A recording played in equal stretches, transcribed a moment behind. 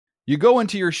You go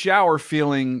into your shower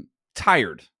feeling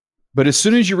tired, but as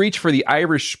soon as you reach for the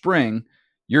Irish Spring,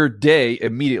 your day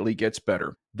immediately gets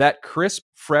better. That crisp,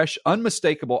 fresh,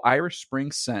 unmistakable Irish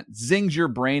Spring scent zings your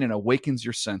brain and awakens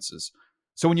your senses.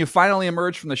 So when you finally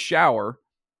emerge from the shower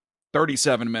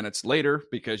 37 minutes later,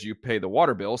 because you pay the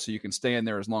water bill so you can stay in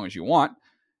there as long as you want,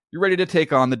 you're ready to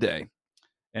take on the day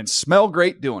and smell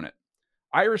great doing it.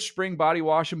 Irish Spring Body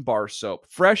Wash and Bar Soap.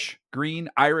 Fresh, green,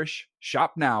 Irish.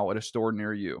 Shop now at a store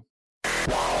near you.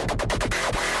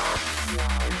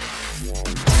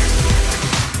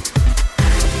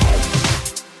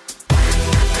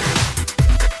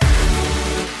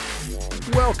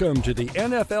 Welcome to the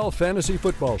NFL Fantasy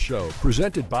Football Show,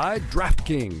 presented by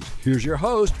DraftKings. Here's your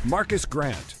host, Marcus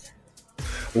Grant.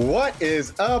 What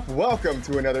is up? Welcome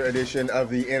to another edition of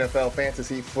the NFL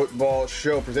Fantasy Football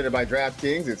Show, presented by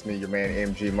DraftKings. It's me, your man,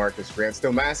 MG Marcus Grant,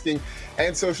 still masking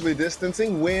and socially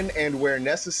distancing when and where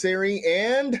necessary,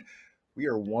 and we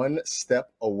are one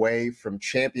step away from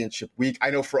championship week. I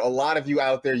know for a lot of you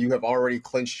out there, you have already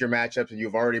clinched your matchups and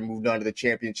you've already moved on to the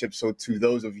championship. So to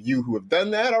those of you who have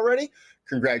done that already,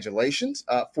 congratulations.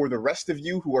 For the rest of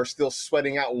you who are still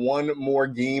sweating out one more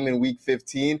game in Week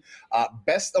 15,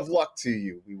 best of luck to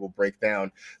you. We will break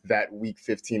down that Week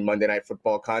 15 Monday Night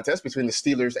Football contest between the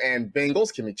Steelers and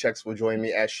Bengals. Kimmy Chex will join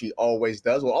me as she always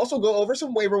does. We'll also go over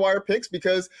some waiver wire picks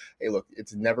because, hey, look,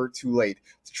 it's never too late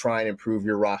to try and improve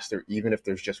your roster, even if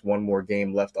there's just one more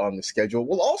game left on the schedule.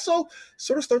 We'll also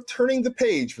sort of start turning the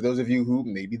page for those of you who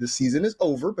maybe the season is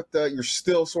over, but you're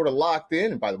still sort of locked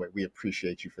in. And by the way, we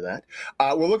appreciate you for that.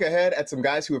 We'll look ahead at some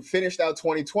guys who have finished out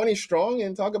 2020 strong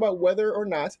and talk about whether or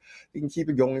not they can keep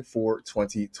it going for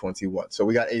 2021. So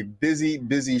we got a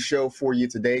busy show for you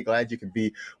today. Glad you could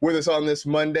be with us on this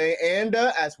Monday. And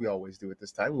as we always do at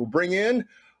this time, we'll bring in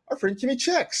our friend Kimmy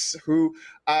Chex, who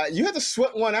you had to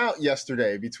sweat one out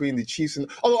yesterday between the Chiefs and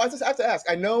 – although I just have to ask,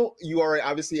 I know you are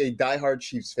obviously a diehard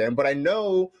Chiefs fan, but I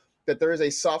know that there is a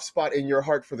soft spot in your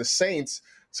heart for the Saints.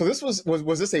 So this was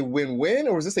this a win-win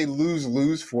or was this a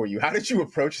lose-lose for you? How did you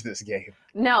approach this game?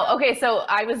 No. Okay. So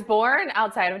I was born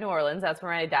outside of New Orleans. That's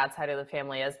where my dad's side of the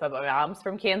family is. But my mom's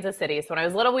from Kansas City. So when I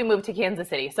was little, we moved to Kansas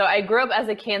City. So I grew up as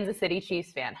a Kansas City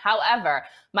Chiefs fan. However,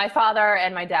 my father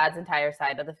and my dad's entire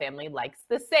side of the family likes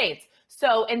the Saints.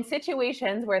 So in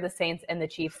situations where the Saints and the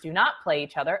Chiefs do not play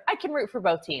each other, I can root for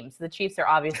both teams. The Chiefs are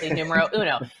obviously numero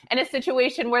uno. In a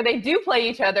situation where they do play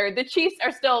each other, the Chiefs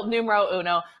are still numero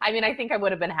uno. I mean, I think I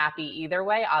would have been happy either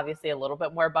way. Obviously, a little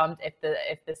bit more bummed if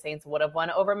the Saints would have won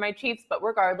over my Chiefs. But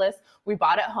regardless, we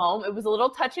bought it home. It was a little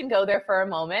touch and go there for a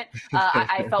moment.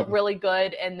 I felt really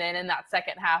good. And then in that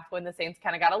second half, when the Saints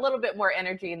kind of got a little bit more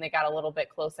energy and they got a little bit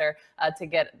closer to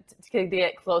get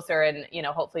closer and,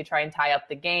 hopefully try and tie up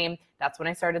the game, that's when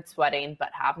I started sweating. But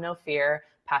have no fear.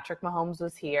 Patrick Mahomes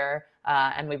was here,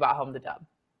 and we brought home the dub.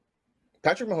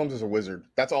 Patrick Mahomes is a wizard.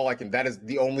 That's all I can. That is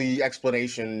the only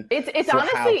explanation. It's for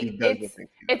honestly, how he does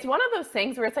it's one of those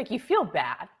things where it's like you feel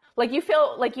bad. Like you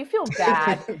feel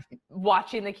bad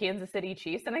watching the Kansas City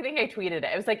Chiefs. And I think I tweeted it.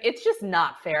 It was like, it's just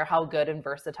not fair how good and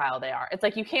versatile they are. It's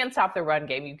like you can't stop the run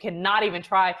game. You cannot even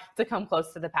try to come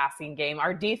close to the passing game.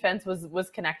 Our defense was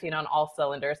connecting on all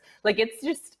cylinders. Like it's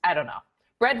just, I don't know.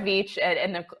 Brett Veach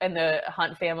and the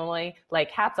Hunt family, like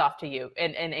hats off to you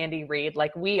and Andy Reid.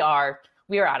 Like we are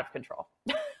out of control.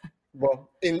 Well,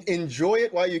 enjoy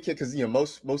it while you can, because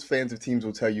most fans of teams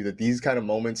will tell you that these kind of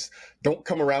moments don't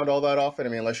come around all that often. I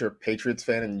mean, unless you're a Patriots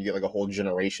fan and you get like a whole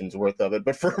generation's worth of it.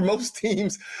 But for most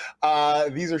teams,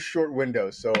 these are short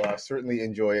windows. So certainly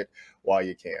enjoy it while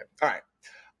you can. All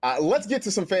right. Let's get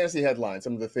to some fantasy headlines,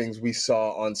 some of the things we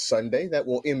saw on Sunday that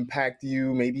will impact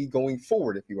you maybe going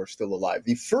forward if you are still alive.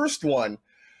 The first one,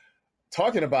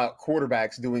 talking about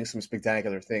quarterbacks doing some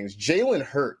spectacular things, Jalen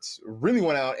Hurts really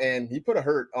went out and he put a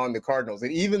hurt on the Cardinals.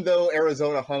 And even though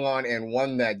Arizona hung on and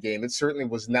won that game, it certainly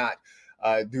was not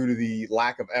due to the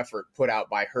lack of effort put out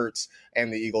by Hurts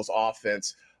and the Eagles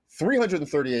offense.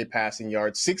 338 passing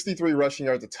yards, 63 rushing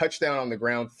yards, a touchdown on the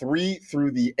ground, 3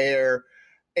 through the air.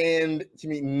 And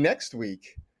next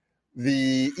week,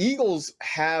 the Eagles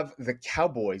have the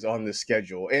Cowboys on the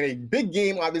schedule. And a big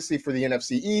game, obviously, for the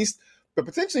NFC East, but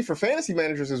potentially for fantasy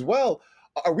managers as well.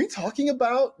 Are we talking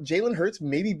about Jalen Hurts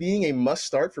maybe being a must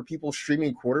start for people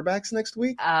streaming quarterbacks next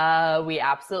week? We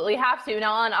absolutely have to.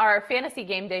 Now, on our fantasy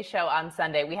game day show on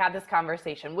Sunday, we had this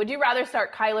conversation. Would you rather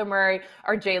start Kyler Murray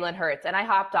or Jalen Hurts? And I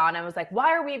hopped on and was like,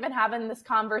 why are we even having this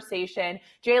conversation?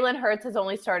 Jalen Hurts has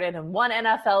only started in one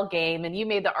NFL game. And you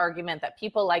made the argument that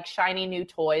people like shiny new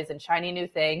toys and shiny new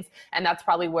things. And that's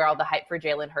probably where all the hype for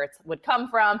Jalen Hurts would come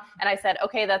from. And I said,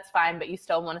 okay, that's fine. But you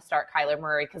still want to start Kyler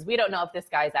Murray because we don't know if this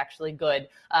guy is actually good good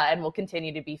and will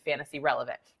continue to be fantasy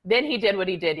relevant. Then he did what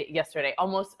he did yesterday,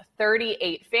 almost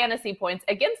 38 fantasy points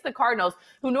against the Cardinals,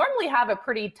 who normally have a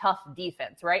pretty tough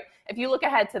defense, right? If you look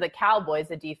ahead to the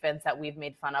Cowboys, a defense that we've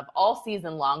made fun of all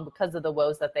season long because of the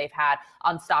woes that they've had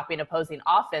on stopping opposing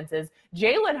offenses,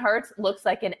 Jalen Hurts looks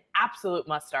like an absolute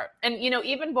must start. And,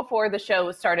 even before the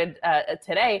show started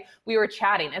today, we were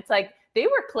chatting. It's like, they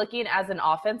were clicking as an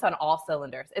offense on all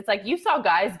cylinders. It's like you saw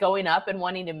guys going up and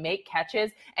wanting to make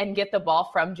catches and get the ball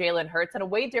from Jalen Hurts in a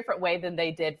way different way than they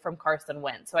did from Carson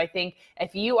Wentz. So I think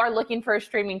if you are looking for a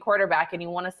streaming quarterback and you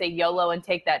want to say YOLO and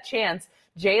take that chance,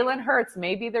 Jalen Hurts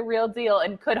may be the real deal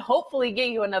and could hopefully get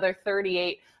you another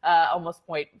 38 almost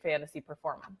point fantasy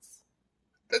performance.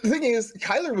 The thing is,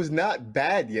 Kyler was not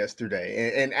bad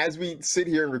yesterday. And as we sit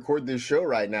here and record this show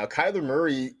right now, Kyler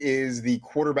Murray is the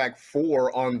quarterback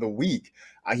 4 on the week.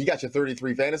 He got you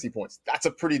 33 fantasy points. That's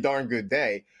a pretty darn good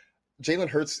day. Jalen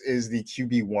Hurts is the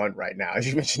QB1 right now. As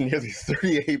you mentioned, nearly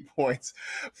 38 points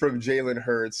from Jalen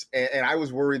Hurts. And I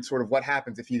was worried sort of what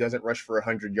happens if he doesn't rush for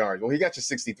 100 yards. Well, he got you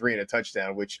 63 and a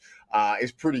touchdown, which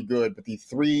is pretty good. But the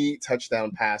 3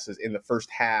 touchdown passes in the first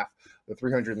half, the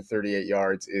 338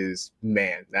 yards is,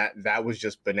 man, that was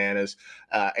just bananas.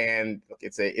 And look,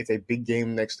 it's a big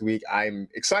game next week. I'm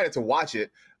excited to watch it.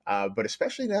 But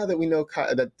especially now that we know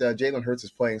that Jalen Hurts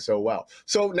is playing so well.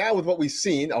 So now with what we've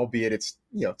seen, albeit it's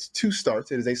 2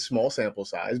 starts, it is a small sample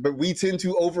size, but we tend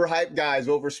to overhype guys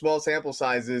over small sample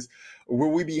sizes.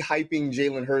 Will we be hyping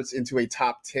Jalen Hurts into a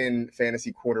top 10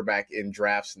 fantasy quarterback in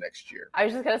drafts next year? I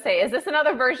was just going to say, is this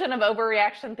another version of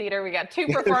overreaction theater? We got 2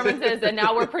 performances and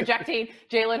now we're projecting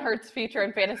Jalen Hurts' future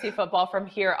in fantasy football from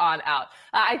here on out.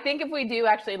 I think if we do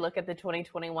actually look at the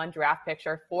 2021 draft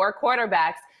picture for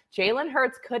quarterbacks, Jalen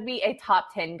Hurts could be a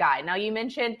top 10 guy. Now, you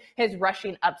mentioned his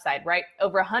rushing upside, right?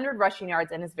 Over 100 rushing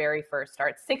yards in his very first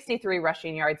start, 63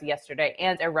 rushing yards yesterday,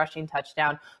 and a rushing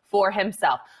touchdown for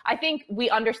himself. I think we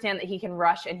understand that he can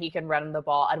rush and he can run the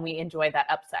ball, and we enjoy that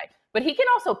upside. But he can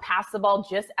also pass the ball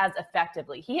just as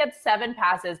effectively. He had 7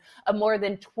 passes of more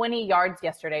than 20 yards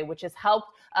yesterday, which has helped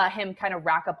him kind of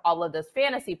rack up all of those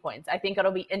fantasy points. I think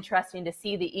it'll be interesting to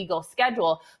see the Eagles'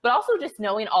 schedule, but also just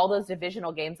knowing all those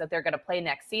divisional games that they're going to play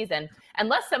next season.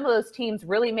 Unless some of those teams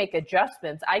really make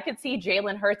adjustments, I could see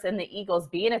Jalen Hurts and the Eagles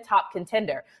being a top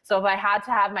contender. So if I had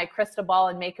to have my crystal ball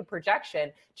and make a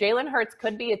projection, Jalen Hurts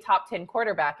could be a top 10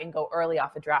 quarterback and go early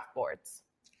off of draft boards.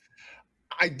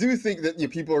 I do think that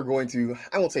people are going to,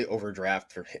 I won't say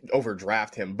overdraft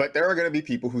him, but there are going to be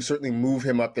people who certainly move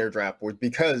him up their draft board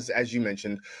because, as you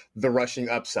mentioned, the rushing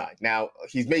upside. Now,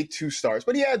 he's made 2 starts,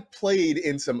 but he had played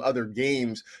in some other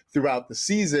games throughout the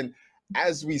season.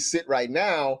 As we sit right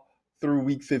now through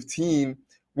week 15,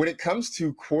 when it comes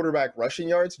to quarterback rushing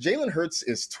yards, Jalen Hurts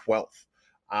is 12th.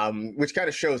 Which kind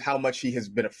of shows how much he has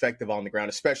been effective on the ground,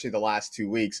 especially the last 2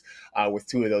 weeks with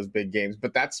 2 of those big games.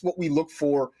 But that's what we look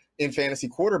for in fantasy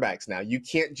quarterbacks now. You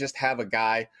can't just have a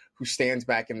guy who stands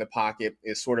back in the pocket,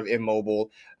 is sort of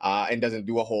immobile, and doesn't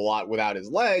do a whole lot without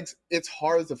his legs. It's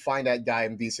hard to find that guy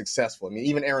and be successful. I mean,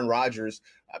 even Aaron Rodgers,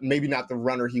 maybe not the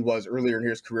runner he was earlier in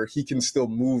his career, he can still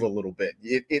move a little bit.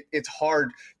 It's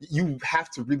hard. You have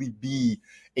to really be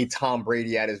a Tom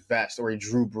Brady at his best or a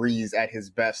Drew Brees at his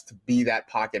best to be that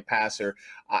pocket passer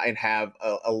and have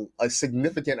a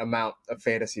significant amount of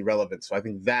fantasy relevance. So I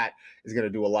think that is going to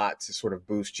do a lot to sort of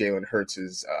boost Jalen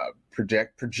Hurts'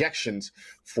 projections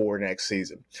for next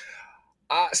season.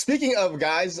 Speaking of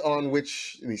guys on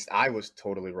which at least I was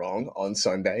totally wrong on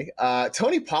Sunday,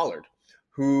 Tony Pollard,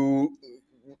 who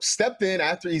stepped in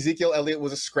after Ezekiel Elliott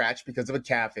was a scratch because of a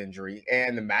calf injury,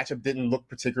 and the matchup didn't look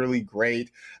particularly great.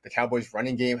 The Cowboys'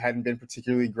 running game hadn't been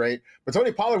particularly great, but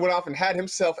Tony Pollard went off and had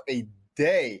himself a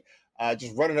day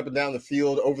just running up and down the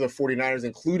field over the 49ers,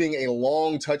 including a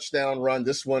long touchdown run,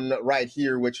 this one right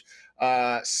here, which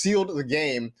sealed the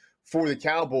game for the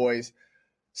Cowboys.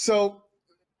 So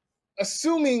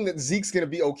assuming that Zeke's going to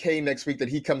be okay next week, that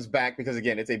he comes back, because,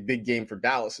 again, it's a big game for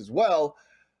Dallas as well,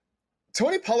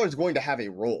 Tony Pollard's going to have a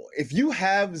role. If you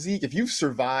have Zeke, if you've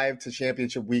survived to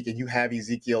championship week and you have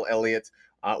Ezekiel Elliott,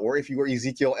 or if you were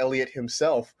Ezekiel Elliott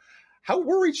himself, how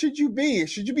worried should you be?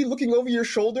 Should you be looking over your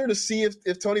shoulder to see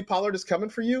if Tony Pollard is coming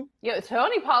for you? Yeah,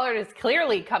 Tony Pollard is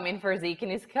clearly coming for Zeke,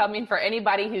 and he's coming for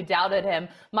anybody who doubted him,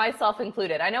 myself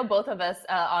included. I know both of us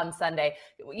on Sunday,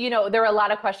 there were a lot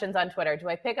of questions on Twitter. Do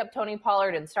I pick up Tony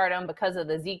Pollard and start him because of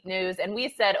the Zeke news? And we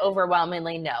said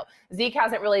overwhelmingly no. Zeke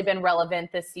hasn't really been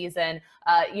relevant this season,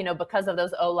 because of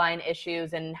those O-line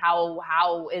issues. And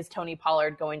how is Tony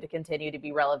Pollard going to continue to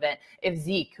be relevant if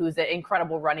Zeke, who's an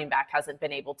incredible running back, hasn't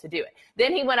been able to do it? it.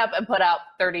 Then he went up and put out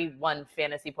 31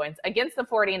 fantasy points against the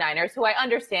 49ers, who I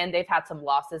understand they've had some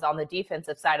losses on the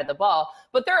defensive side of the ball,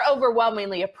 but they're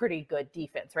overwhelmingly a pretty good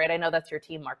defense, right? I know that's your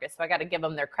team, Marcus, so I got to give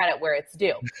them their credit where it's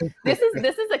due. This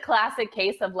is a classic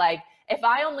case of like, if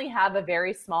I only have a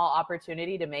very small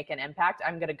opportunity to make an impact,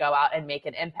 I'm going to go out and make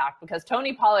an impact, because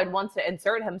Tony Pollard wants to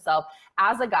insert himself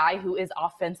as a guy who is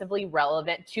offensively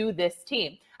relevant to this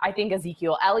team. I think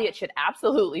Ezekiel Elliott should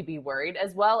absolutely be worried,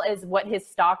 as well as what his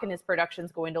stock and his production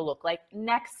is going to look like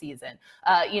next season.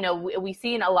 We've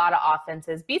seen a lot of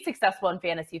offenses be successful in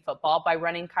fantasy football by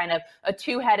running kind of a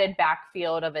two-headed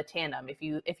backfield of a tandem. If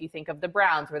you think of the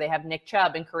Browns, where they have Nick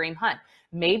Chubb and Kareem Hunt,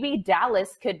 maybe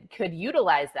Dallas could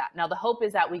utilize that. Now, the hope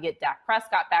is that we get Dak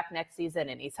Prescott back next season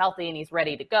and he's healthy and he's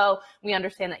ready to go. We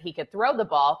understand that he could throw the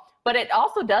ball, but it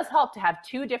also does help to have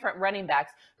two different running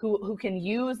backs who can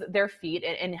use their feet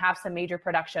and have some major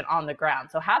production on the ground.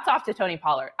 So hats off to Tony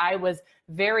Pollard. I was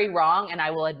very wrong, and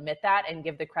I will admit that and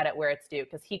give the credit where it's due,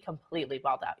 because he completely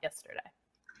balled out yesterday.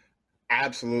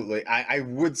 Absolutely. I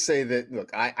would say that, look,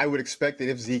 I would expect that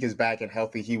if Zeke is back and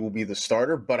healthy, he will be the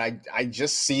starter, but I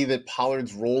just see that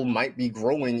Pollard's role might be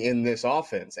growing in this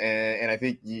offense. And I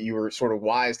think you were sort of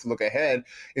wise to look ahead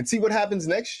and see what happens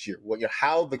next year,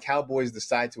 how the Cowboys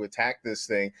decide to attack this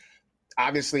thing.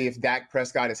 Obviously, if Dak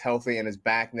Prescott is healthy and is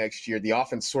back next year, the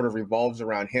offense sort of revolves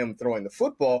around him throwing the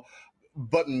football.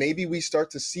 But maybe we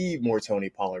start to see more Tony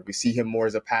Pollard. We see him more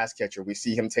as a pass catcher. We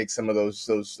see him take some of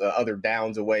those other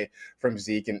downs away from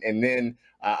Zeke. And then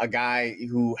a guy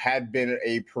who had been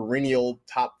a perennial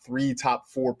top 3, top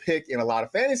 4 pick in a lot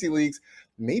of fantasy leagues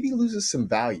maybe loses some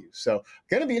value. So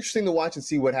going to be interesting to watch and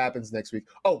see what happens next week.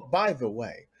 Oh, by the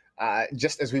way,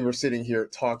 just as we were sitting here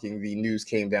talking, the news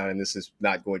came down, and this is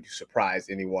not going to surprise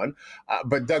anyone,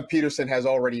 but Doug Peterson has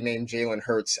already named Jalen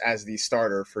Hurts as the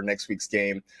starter for next week's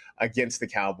game against the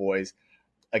Cowboys.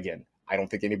 Again, I don't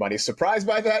think anybody's surprised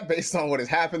by that based on what has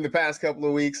happened the past couple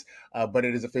of weeks, but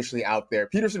it is officially out there.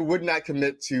 Peterson would not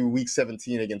commit to Week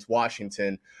 17 against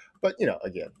Washington, but,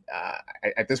 again,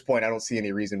 at this point, I don't see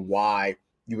any reason why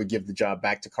you would give the job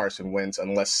back to Carson Wentz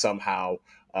unless somehow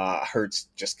Hurts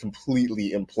just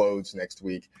completely implodes next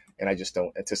week, and I just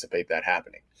don't anticipate that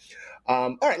happening.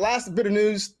 All right, last bit of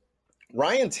news.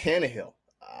 Ryan Tannehill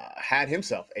had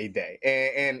himself a day.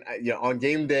 And on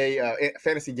game day,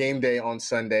 fantasy game day on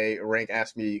Sunday, Rank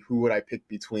asked me who would I pick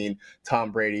between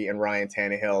Tom Brady and Ryan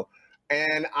Tannehill.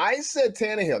 And I said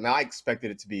Tannehill. Now, I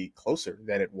expected it to be closer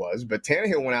than it was, but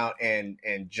Tannehill went out and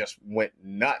just went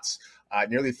nuts.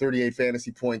 Nearly 38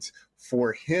 fantasy points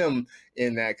for him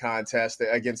in that contest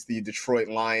against the Detroit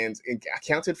Lions. It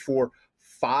accounted for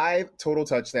 5 total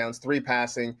touchdowns, 3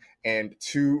 passing and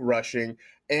 2 rushing.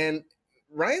 And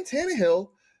Ryan Tannehill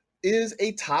is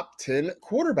a top 10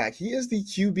 quarterback. He is the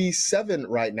QB7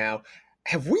 right now.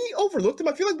 Have we overlooked him?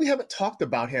 I feel like we haven't talked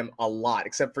about him a lot,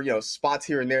 except for, spots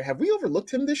here and there. Have we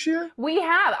overlooked him this year? We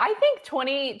have. I think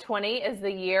 2020 is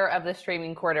the year of the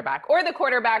streaming quarterback, or the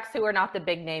quarterbacks who are not the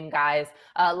big name guys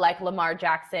like Lamar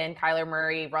Jackson, Kyler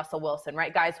Murray, Russell Wilson,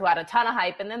 right? Guys who had a ton of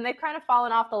hype, and then they've kind of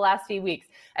fallen off the last few weeks.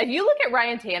 If you look at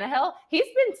Ryan Tannehill, he's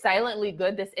been silently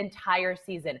good this entire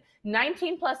season.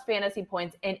 19 plus fantasy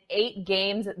points in 8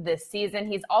 games this season.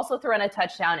 He's also thrown a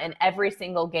touchdown in every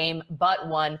single game but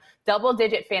one.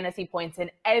 Double-digit fantasy points in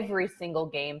every single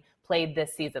game played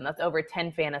this season. That's over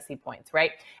 10 fantasy points,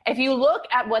 right? If you look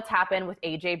at what's happened with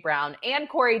A.J. Brown and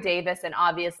Corey Davis and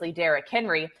obviously Derrick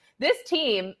Henry, this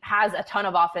team has a ton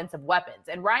of offensive weapons,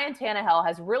 and Ryan Tannehill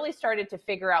has really started to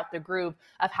figure out the groove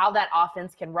of how that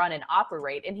offense can run and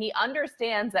operate, and he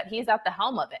understands that he's at the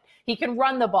helm of it. He can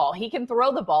run the ball, he can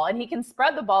throw the ball, and he can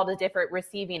spread the ball to different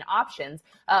receiving options,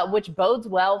 which bodes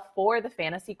well for the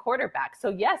fantasy quarterback. So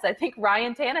yes, I think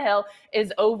Ryan Tannehill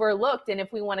is overlooked, and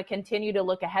if we want to continue to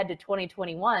look ahead to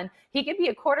 2021, he could be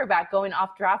a quarterback going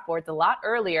off draft boards a lot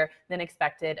earlier than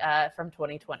expected from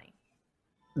 2020.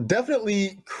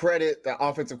 Definitely credit the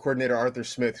offensive coordinator, Arthur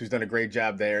Smith, who's done a great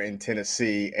job there in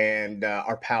Tennessee, and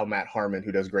our pal Matt Harmon,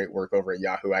 who does great work over at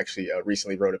Yahoo, actually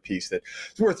recently wrote a piece that's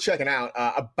worth checking out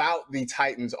about the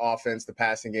Titans offense, the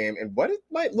passing game, and what it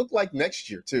might look like next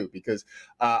year, too, because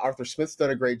Arthur Smith's done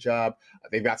a great job.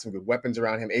 They've got some good weapons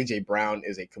around him. A.J. Brown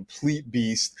is a complete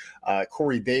beast.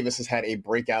 Corey Davis has had a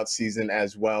breakout season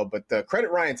as well, but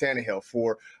credit Ryan Tannehill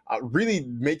for really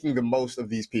making the most of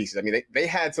these pieces. I mean, they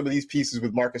had some of these pieces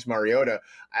with Marcus Mariota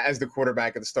as the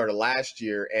quarterback at the start of last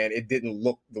year, and it didn't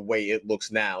look the way it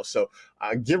looks now. So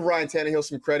Give Ryan Tannehill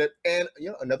some credit. And,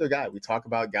 another guy, we talk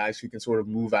about guys who can sort of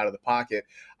move out of the pocket.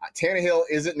 Tannehill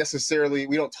isn't necessarily,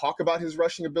 we don't talk about his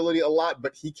rushing ability a lot,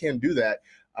 but he can do that.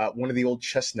 One of the old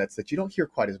chestnuts that you don't hear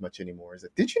quite as much anymore is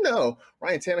that, did you know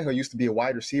Ryan Tannehill used to be a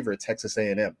wide receiver at Texas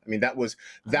A&M? I mean, that was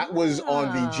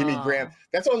on the Jimmy Graham.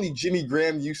 That's on the Jimmy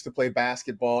Graham used to play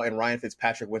basketball and Ryan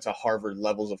Fitzpatrick went to Harvard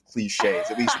levels of cliches.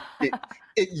 At least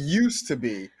it used to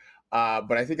be.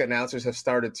 But I think announcers have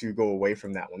started to go away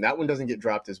from that one. That one doesn't get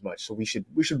dropped as much, so we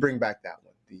should bring back that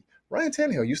one. The Ryan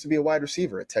Tannehill used to be a wide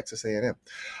receiver at Texas A&M.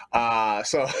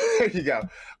 So there you go.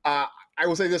 I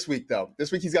will say this week, though.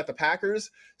 This week he's got the Packers,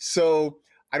 so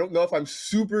I don't know if I'm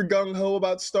super gung-ho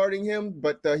about starting him,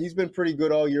 but he's been pretty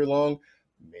good all year long.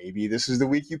 Maybe this is the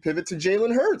week you pivot to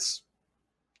Jalen Hurts.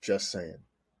 Just saying.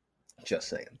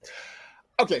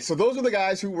 Okay, so those are the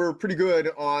guys who were pretty good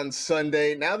on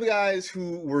Sunday. Now the guys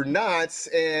who were not,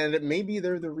 and maybe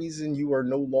they're the reason you are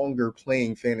no longer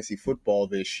playing fantasy football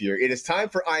this year. It is time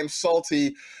for I'm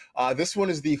Salty. This one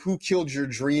is the Who Killed Your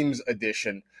Dreams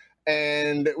edition.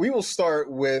 And we will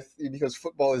start with, because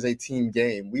football is a team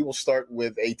game, we will start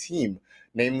with a team,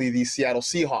 namely the Seattle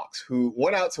Seahawks, who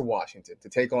went out to Washington to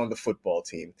take on the football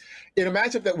team in a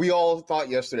matchup that we all thought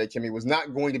yesterday, Kimmy, was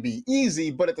not going to be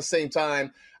easy. But at the same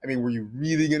time, I mean, were you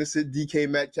really going to sit DK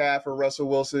Metcalf or Russell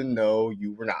Wilson? No,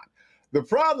 you were not. The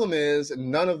problem is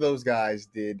none of those guys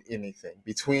did anything.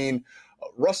 Between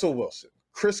Russell Wilson,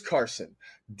 Chris Carson,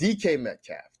 DK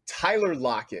Metcalf, Tyler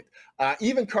Lockett,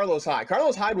 even Carlos Hyde.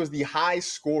 Carlos Hyde was the high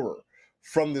scorer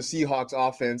from the Seahawks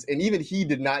offense, and even he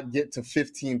did not get to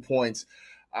 15 points.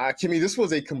 Kimmy, this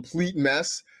was a complete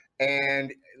mess.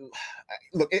 And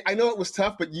look, I know it was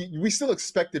tough, but we still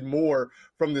expected more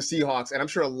from the Seahawks, and I'm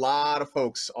sure a lot of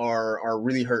folks are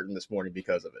really hurting this morning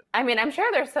because of it. I mean, I'm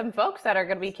sure there's some folks that are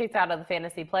going to be kicked out of the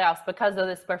fantasy playoffs because of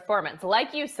this performance.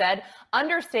 Like you said,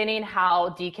 understanding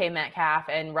how DK Metcalf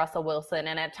and Russell Wilson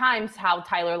and at times how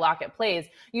Tyler Lockett plays,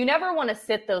 you never want to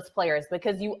sit those players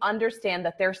because you understand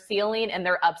that their ceiling and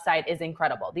their upside is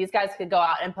incredible. These guys could go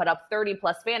out and put up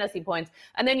 30-plus fantasy points,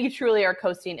 and then you truly are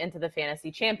coasting into the fantasy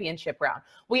championship round.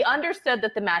 We understood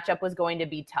that the matchup was going to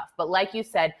be tough, but like you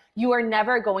said, you are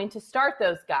never going to start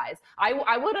those guys.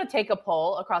 I would take a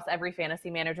poll across every fantasy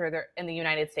manager there in the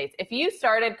United States. If you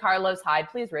started Carlos Hyde,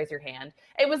 please raise your hand.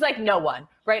 It was like no one,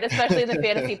 right? Especially in the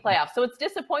fantasy playoffs. So it's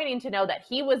disappointing to know that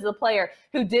he was the player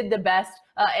who did the best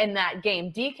in that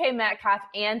game. DK Metcalf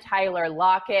and Tyler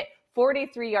Lockett,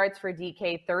 43 yards for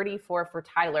DK, 34 for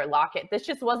Tyler Lockett. This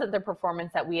just wasn't the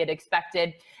performance that we had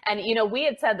expected. And, we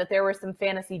had said that there were some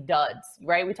fantasy duds,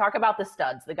 right? We talk about the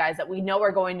studs, the guys that we know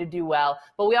are going to do well,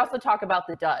 but we also talk about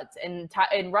the duds. And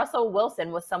Russell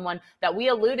Wilson was someone that we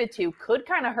alluded to could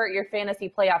kind of hurt your fantasy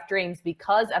playoff dreams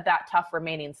because of that tough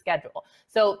remaining schedule.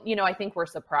 So, I think we're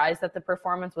surprised that the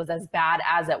performance was as bad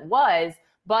as it was,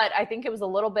 but I think it was a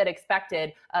little bit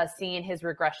expected seeing his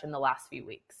regression the last few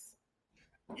weeks.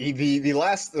 The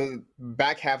last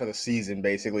back half of the season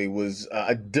basically was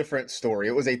a different story.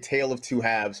 It was a tale of two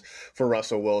halves for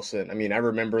Russell Wilson. I mean, I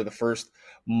remember the first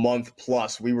month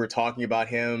plus, we were talking about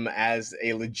him as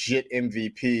a legit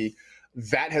MVP.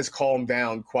 That has calmed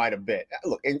down quite a bit.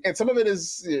 Look, and some of it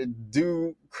is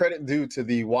credit due to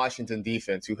the Washington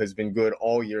defense, who has been good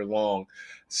all year long.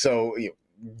 So,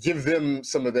 give them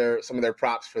some of their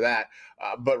props for that.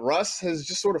 But Russ has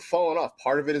just sort of fallen off.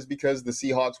 Part of it is because the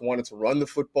Seahawks wanted to run the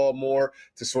football more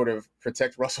to sort of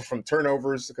protect Russell from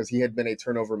turnovers because he had been a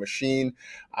turnover machine.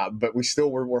 But we still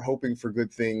were hoping for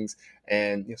good things.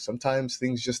 And sometimes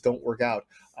things just don't work out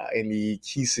in the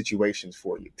key situations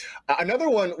for you. Another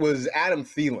one was Adam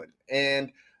Thielen.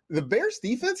 And the Bears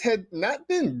defense had not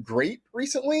been great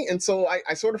recently. And so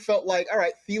I sort of felt like, all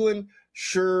right, Thielen,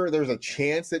 sure, there's a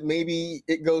chance that maybe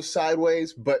it goes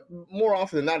sideways, but more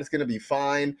often than not, it's going to be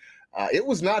fine. It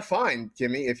was not fine,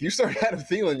 Kimmy. If you started Adam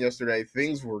Thielen yesterday,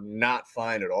 things were not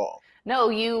fine at all. No,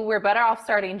 you were better off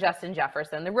starting Justin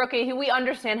Jefferson, the rookie who we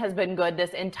understand has been good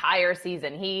this entire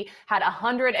season. He had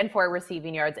 104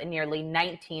 receiving yards and nearly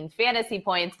 19 fantasy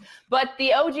points. But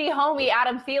the OG homie,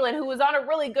 Adam Thielen, who was on a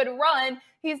really good run,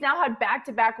 he's now had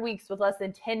back-to-back weeks with less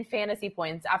than 10 fantasy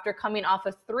points after coming off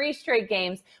of 3 straight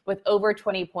games with over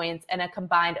 20 points and a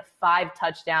combined 5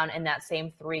 touchdown in that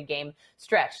same 3-game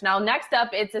stretch. Now, next up,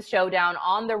 it's a showdown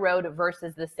on the road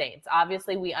versus the Saints.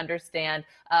 Obviously, we understand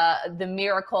the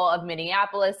miracle of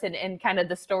Minneapolis and kind of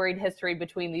the storied history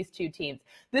between these two teams.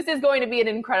 This is going to be an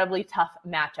incredibly tough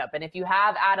matchup. And if you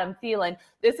have Adam Thielen,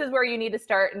 this is where you need to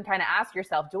start and kind of ask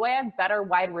yourself, do I have better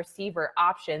wide receiver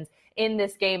options in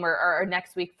this game or next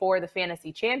next week for the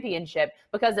fantasy championship,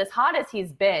 because as hot as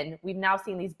he's been, we've now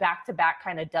seen these back-to-back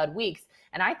kind of dud weeks.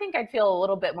 And I think I'd feel a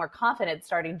little bit more confident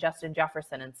starting Justin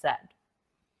Jefferson instead.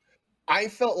 I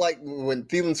felt like when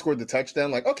Thielen scored the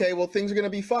touchdown, like, okay, well, things are going to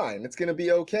be fine. It's going to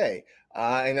be okay.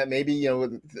 And that maybe,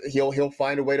 he'll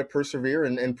find a way to persevere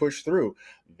and push through.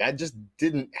 That just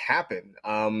didn't happen.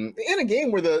 In a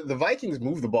game where the Vikings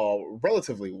moved the ball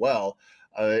relatively well,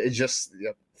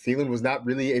 Thielen was not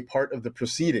really a part of the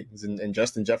proceedings. And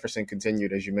Justin Jefferson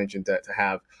continued, as you mentioned, to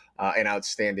have an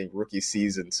outstanding rookie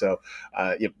season. So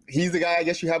he's the guy I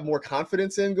guess you have more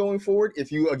confidence in going forward.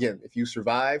 If you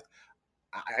survived,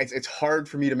 it's hard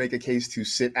for me to make a case to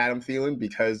sit Adam Thielen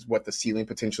because what the ceiling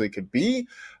potentially could be,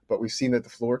 but we've seen that the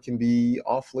floor can be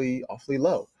awfully, awfully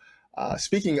low.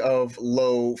 Speaking of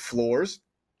low floors,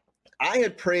 I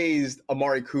had praised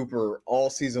Amari Cooper all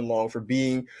season long for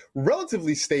being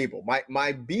relatively stable.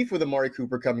 My beef with Amari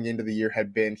Cooper coming into the year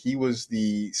had been he was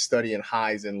the study in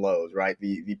highs and lows, right?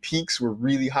 The peaks were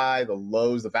really high, the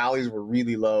lows, the valleys were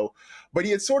really low, but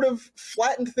he had sort of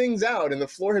flattened things out and the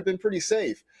floor had been pretty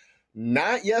safe.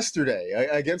 Not yesterday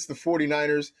against the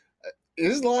 49ers.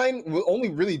 His line only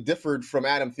really differed from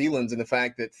Adam Thielen's in the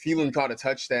fact that Thielen caught a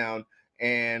touchdown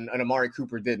and Amari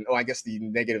Cooper didn't. Oh, I guess the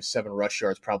 -7 rush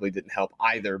yards probably didn't help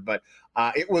either. But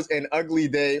it was an ugly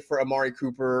day for Amari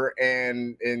Cooper.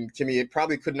 And Kimmy, it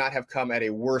probably could not have come at a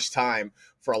worse time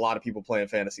for a lot of people playing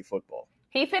fantasy football.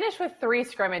 He finished with 3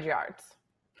 scrimmage yards.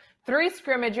 3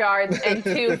 scrimmage yards and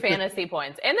 2 fantasy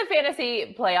points. In the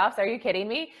fantasy playoffs, are you kidding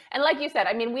me? And like you said,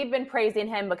 I mean, we've been praising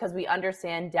him because we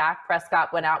understand Dak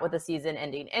Prescott went out with a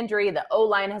season-ending injury. The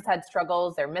O-line has had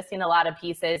struggles. They're missing a lot of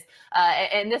pieces.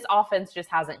 And this offense just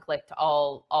hasn't clicked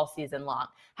all season long.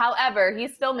 However,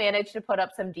 he's still managed to put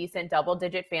up some decent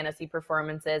double-digit fantasy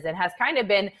performances and has kind of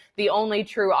been the only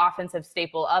true offensive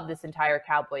staple of this entire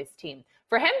Cowboys team.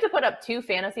 For him to put up 2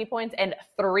 fantasy points and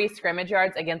 3 scrimmage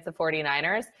yards against the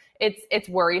 49ers, it's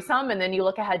worrisome. And then you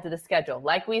look ahead to the schedule.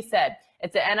 Like we said,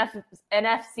 it's an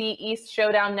NFC East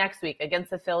showdown next week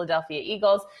against the Philadelphia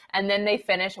Eagles. And then they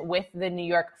finish with the New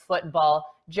York Football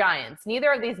Giants.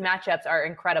 Neither of these matchups are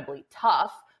incredibly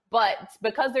tough, but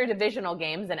because they're divisional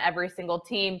games and every single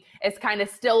team is kind of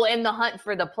still in the hunt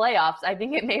for the playoffs, I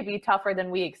think it may be tougher than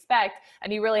we expect.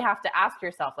 And you really have to ask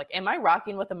yourself, like, am I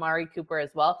rocking with Amari Cooper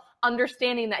as well?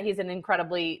 Understanding that he's an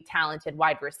incredibly talented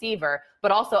wide receiver, but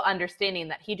also understanding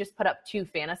that he just put up 2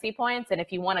 fantasy points. And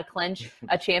if you want to clinch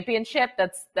a championship,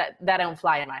 that don't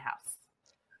fly in my house.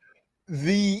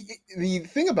 The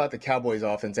thing about the Cowboys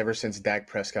offense ever since Dak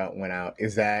Prescott went out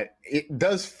is that it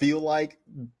does feel like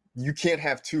you can't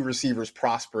have 2 receivers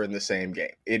prosper in the same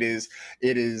game. It is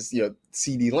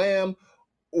CeeDee Lamb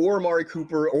or Amari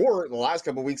Cooper, or in the last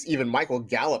couple of weeks, even Michael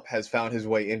Gallup has found his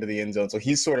way into the end zone. So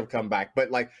he's sort of come back,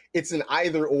 but like it's an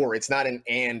either or, it's not an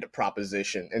and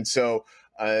proposition. And so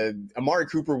Amari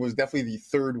Cooper was definitely the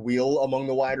third wheel among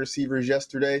the wide receivers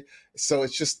yesterday. So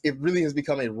it really has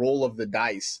become a roll of the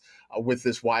dice with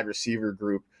this wide receiver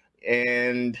group.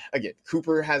 And again,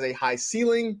 Cooper has a high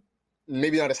ceiling,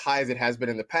 maybe not as high as it has been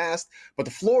in the past, but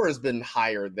the floor has been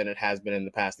higher than it has been in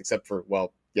the past, except for,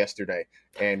 yesterday.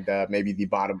 And maybe the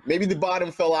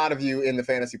bottom fell out of you in the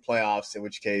fantasy playoffs, in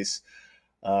which case,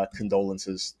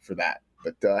 condolences for that.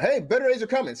 But hey, better days are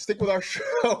coming. Stick with our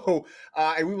show,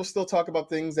 and we will still talk about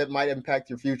things that might impact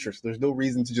your future. So there's no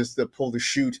reason to just pull the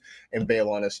chute and bail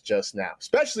on us just now,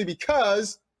 especially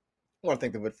because I want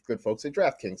to thank the good folks at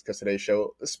DraftKings, because today's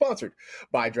show is sponsored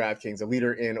by DraftKings, a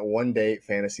leader in one-day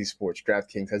fantasy sports.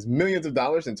 DraftKings has millions of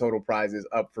dollars in total prizes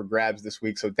up for grabs this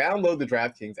week, so download the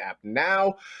DraftKings app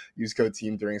now. Use code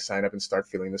TEAM during sign-up and start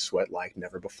feeling the sweat like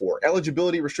never before.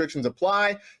 Eligibility restrictions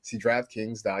apply. See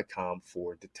DraftKings.com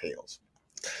for details.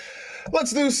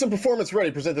 Let's do some Performance Ready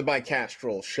presented by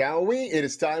Castrol, shall we? It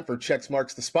is time for Checks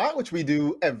Marks the Spot, which we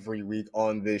do every week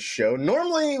on this show.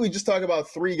 Normally, we just talk about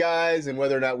 3 guys and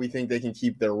whether or not we think they can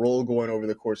keep their role going over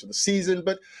the course of the season.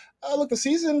 But look, the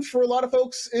season for a lot of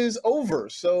folks is over.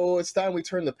 So it's time we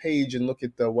turn the page and look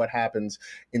at what happens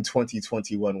in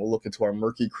 2021. We'll look into our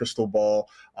murky crystal ball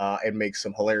and make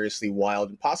some hilariously wild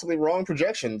and possibly wrong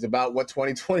projections about what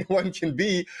 2021 can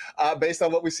be based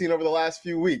on what we've seen over the last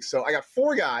few weeks. So I got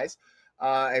 4 guys.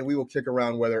 And we will kick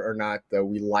around whether or not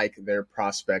we like their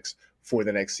prospects for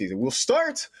the next season. We'll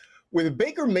start with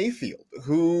Baker Mayfield,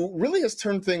 who really has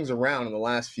turned things around in the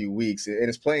last few weeks and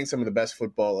is playing some of the best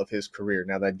football of his career.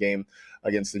 Now, that game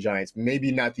against the Giants,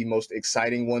 maybe not the most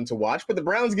exciting one to watch, but the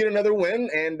Browns get another win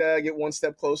and get one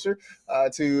step closer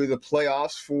to the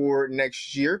playoffs for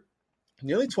next year.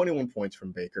 Nearly 21 points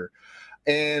from Baker.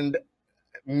 And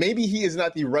maybe he is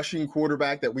not the rushing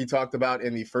quarterback that we talked about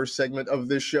in the first segment of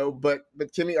this show, but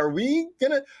Kimmy, are we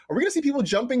gonna see people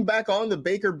jumping back on the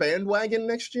Baker bandwagon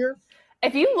next year?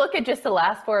 If you look at just the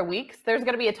last 4 weeks, there's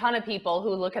going to be a ton of people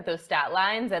who look at those stat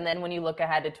lines. And then when you look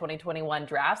ahead to 2021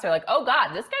 drafts, they're like, oh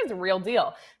God, this guy's a real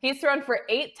deal. He's thrown for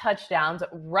 8 touchdowns,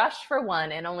 rushed for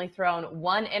 1, and only thrown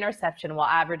 1 interception while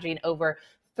averaging over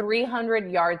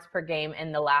 300 yards per game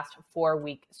in the last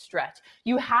 4-week stretch.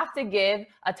 You have to give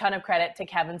a ton of credit to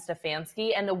Kevin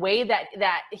Stefanski and the way that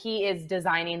he is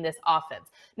designing this offense.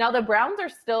 Now, the Browns are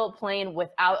still playing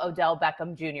without Odell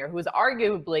Beckham Jr., who is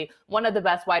arguably one of the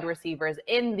best wide receivers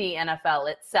in the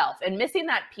NFL itself. And missing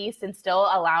that piece and still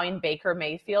allowing Baker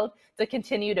Mayfield to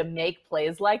continue to make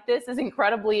plays like this is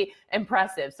incredibly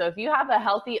impressive. So if you have a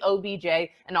healthy OBJ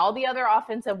and all the other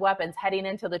offensive weapons heading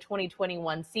into the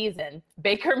 2021 season,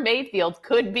 Baker Mayfield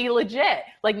could be legit.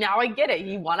 Like, now I get it.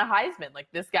 He won a Heisman. Like,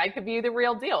 this guy could be the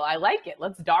real deal. I like it.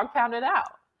 Let's dog pound it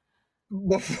out.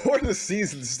 Before the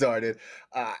season started,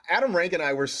 Adam Rank and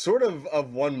I were sort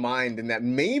of one mind in that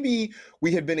maybe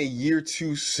we had been a year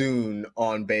too soon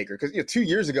on Baker. Because 2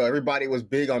 years ago, everybody was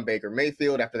big on Baker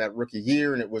Mayfield after that rookie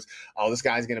year. And it was, oh, this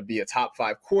guy's going to be a top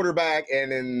 5 quarterback.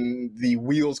 And then the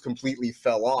wheels completely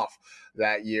fell off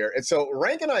that year. And so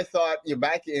Rank and I thought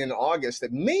back in August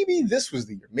that maybe this was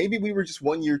the year. Maybe we were just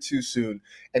 1 year too soon.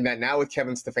 And that now with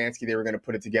Kevin Stefanski, they were going to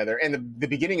put it together. And the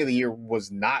beginning of the year was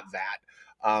not that.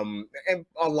 And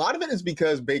a lot of it is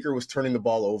because Baker was turning the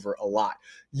ball over a lot.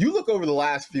 You look over the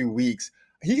last few weeks,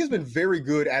 he has been very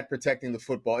good at protecting the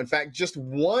football. In fact, just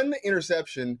 1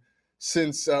 interception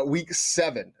since week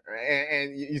 7.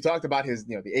 And you talked about his,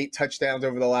 the 8 touchdowns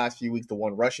over the last few weeks, the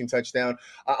 1 rushing touchdown.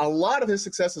 A lot of his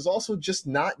success is also just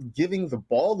not giving the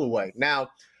ball away. Now,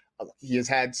 he has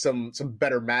had some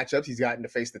better matchups. He's gotten to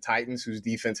face the Titans, whose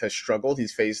defense has struggled.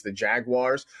 He's faced the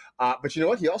Jaguars. But you know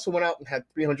what? He also went out and had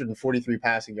 343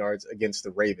 passing yards against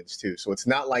the Ravens, too. So it's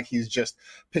not like he's just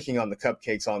picking on the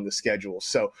cupcakes on the schedule.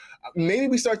 So maybe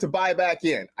we start to buy back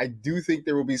in. I do think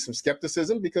there will be some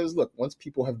skepticism because, look, once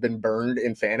people have been burned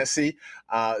in fantasy,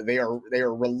 they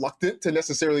are reluctant to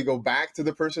necessarily go back to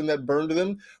the person that burned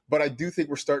them. But I do think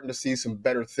we're starting to see some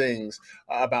better things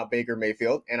about Baker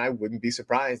Mayfield. And I wouldn't be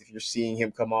surprised if you're seeing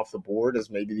him come off the board as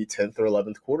maybe the 10th or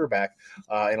 11th quarterback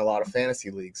in a lot of fantasy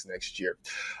leagues next year.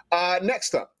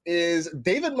 Next up is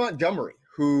David Montgomery,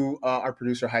 who our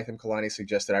producer Haitham Kalani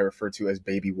suggested I refer to as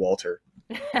Baby Walter.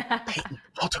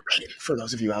 Walter Payton, for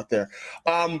those of you out there.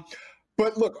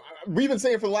 But look, we've been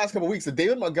saying for the last couple of weeks that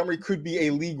David Montgomery could be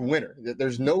a league winner.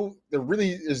 There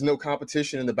really is no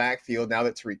competition in the backfield now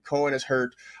that Tariq Cohen is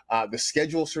hurt. The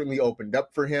schedule certainly opened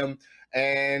up for him.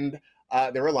 And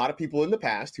there were a lot of people in the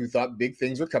past who thought big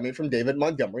things were coming from David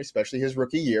Montgomery, especially his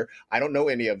rookie year. I don't know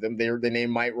any of them. Their name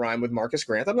might rhyme with Marcus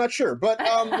Grant. I'm not sure, but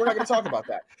we're not going to talk about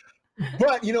that.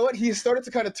 But you know what? He started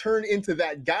to kind of turn into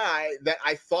that guy that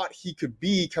I thought he could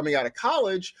be coming out of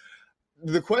college.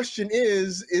 The question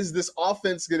is this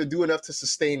offense going to do enough to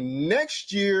sustain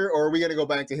next year, or are we going to go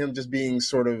back to him just being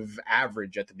sort of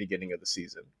average at the beginning of the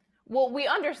season? Well, we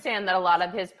understand that a lot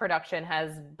of his production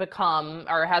has come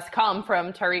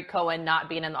from Tariq Cohen not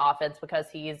being in the offense because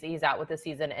he's out with a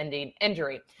season-ending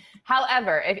injury.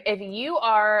 However, if you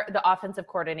are the offensive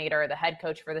coordinator or the head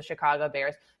coach for the Chicago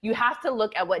Bears, you have to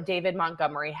look at what David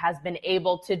Montgomery has been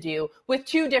able to do with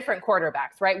 2 different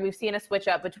quarterbacks, right? We've seen a switch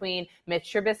up between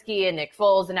Mitch Trubisky and Nick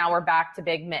Foles, and now we're back to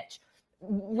Big Mitch.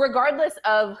 Regardless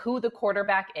of who the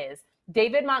quarterback is,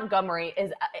 David Montgomery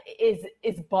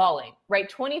is balling, right?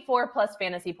 24 plus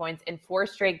fantasy points in 4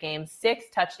 straight games, 6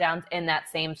 touchdowns in that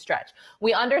same stretch.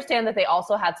 We understand that they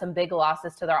also had some big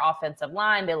losses to their offensive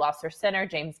line. They lost their center,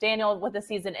 James Daniel, with a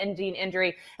season-ending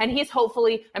injury, and he's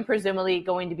hopefully and presumably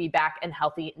going to be back and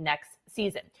healthy next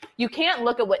season. You can't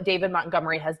look at what David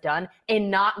Montgomery has done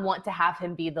and not want to have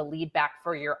him be the lead back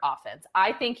for your offense.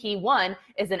 I think he, one,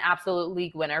 is an absolute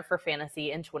league winner for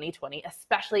fantasy in 2020,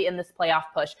 especially in this playoff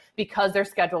push, because their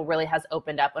schedule really has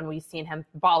opened up and we've seen him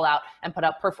ball out and put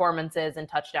up performances and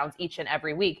touchdowns each and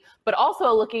every week. But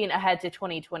also looking ahead to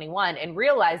 2021 and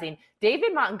realizing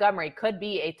David Montgomery could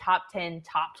be a top 10,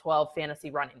 top 12 fantasy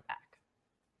running back.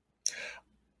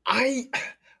 I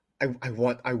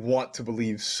want to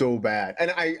believe so bad.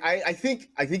 And I think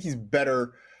he's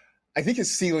better. I think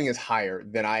his ceiling is higher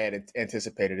than I had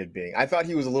anticipated it being. I thought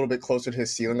he was a little bit closer to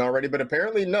his ceiling already, but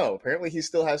apparently no. Apparently he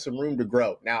still has some room to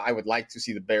grow. Now, I would like to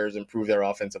see the Bears improve their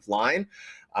offensive line.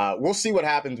 We'll see what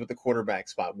happens with the quarterback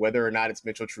spot, whether or not it's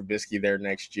Mitchell Trubisky there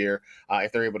next year,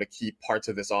 if they're able to keep parts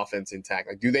of this offense intact.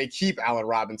 Like, do they keep Allen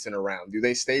Robinson around? Do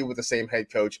they stay with the same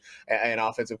head coach and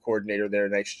offensive coordinator there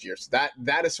next year? So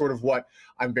that is sort of what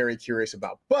I'm very curious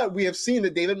about. But we have seen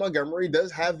that David Montgomery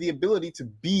does have the ability to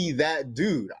be that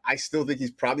dude. I still think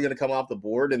he's probably going to come off the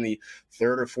board in the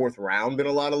 3rd or 4th round in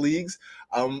a lot of leagues,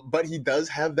 but he does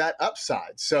have that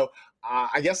upside. So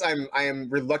I guess I am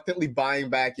reluctantly buying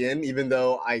back in, even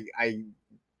though I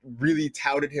really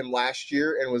touted him last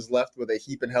year and was left with a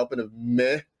heap and helping of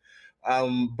meh.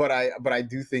 But I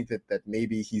do think that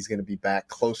maybe he's going to be back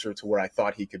closer to where I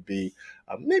thought he could be.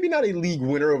 Maybe not a league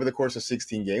winner over the course of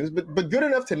 16 games, but good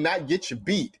enough to not get you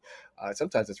beat.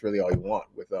 Sometimes that's really all you want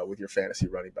with your fantasy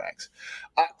running backs.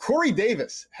 Corey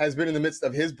Davis has been in the midst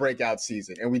of his breakout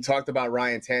season, and we talked about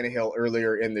Ryan Tannehill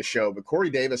earlier in the show, but Corey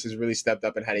Davis has really stepped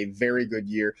up and had a very good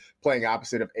year playing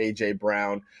opposite of A.J.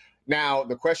 Brown. Now,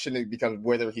 the question becomes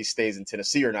whether he stays in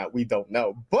Tennessee or not. We don't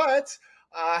know, but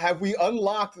have we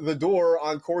unlocked the door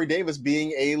on Corey Davis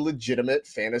being a legitimate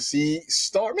fantasy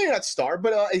star? Maybe not star,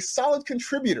 but a solid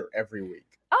contributor every week.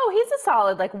 Oh, he's a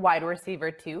solid wide receiver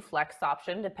too, flex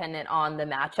option, dependent on the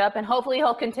matchup. And hopefully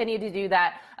he'll continue to do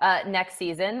that next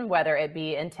season, whether it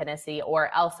be in Tennessee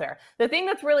or elsewhere. The thing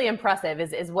that's really impressive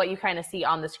is what you kind of see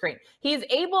on the screen. He's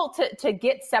able to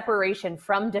get separation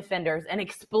from defenders and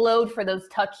explode for those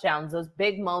touchdowns, those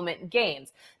big moment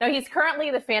gains. Now, he's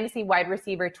currently the fantasy wide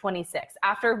receiver 26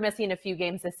 after missing a few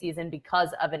games this season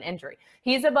because of an injury.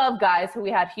 He's above guys who we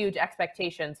had huge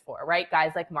expectations for, right?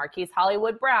 Guys like Marquise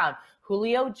Hollywood Brown,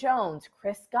 Julio Jones,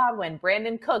 Chris Godwin,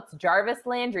 Brandon Cooks, Jarvis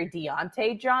Landry,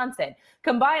 Deontay Johnson.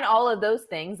 Combine all of those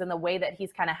things and the way that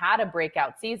he's kind of had a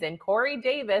breakout season, Corey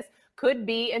Davis could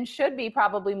be and should be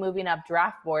probably moving up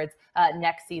draft boards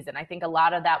next season. I think a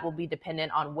lot of that will be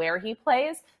dependent on where he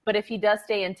plays. But if he does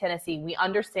stay in Tennessee, we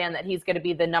understand that he's going to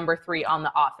be the number 3 on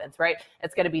the offense, right?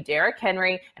 It's going to be Derrick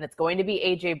Henry and it's going to be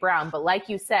A.J. Brown. But like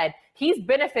you said, he's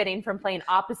benefiting from playing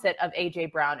opposite of A.J.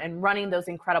 Brown and running those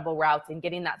incredible routes and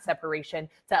getting that separation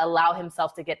to allow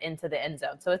himself to get into the end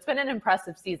zone. So it's been an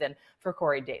impressive season for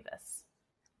Corey Davis.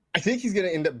 I think he's going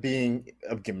to end up being,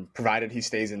 again, provided he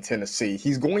stays in Tennessee,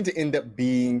 he's going to end up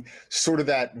being sort of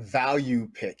that value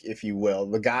pick, if you will,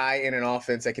 the guy in an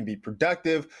offense that can be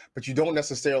productive, but you don't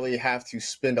necessarily have to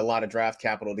spend a lot of draft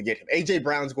capital to get him. A.J.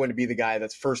 Brown's going to be the guy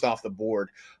that's first off the board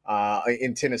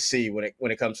in Tennessee when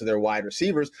it comes to their wide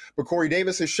receivers. But Corey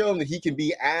Davis has shown that he can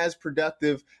be as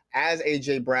productive as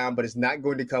A.J. Brown, but it's not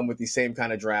going to come with the same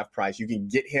kind of draft price. You can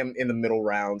get him in the middle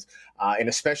rounds, and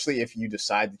especially if you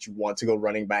decide that you want to go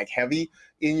running back heavy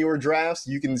in your drafts,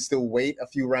 you can still wait a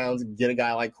few rounds and get a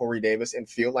guy like Corey Davis and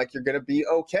feel like you're going to be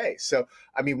okay. So,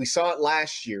 I mean, we saw it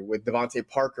last year with Devontae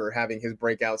Parker having his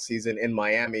breakout season in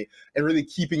Miami and really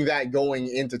keeping that going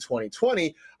into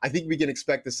 2020. I think we can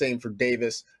expect the same for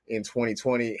Davis in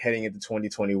 2020 heading into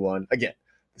 2021. Again,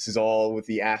 this is all with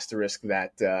the asterisk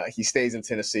that he stays in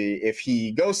Tennessee. If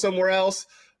he goes somewhere else,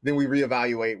 then we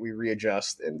reevaluate, we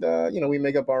readjust, and we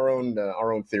make up our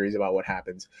own theories about what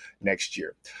happens next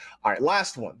year. All right,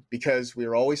 last one, because we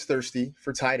are always thirsty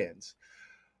for tight ends.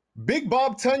 Big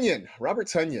Bob Tonyan, Robert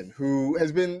Tonyan, who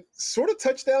has been sort of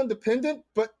touchdown dependent,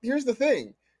 but here's the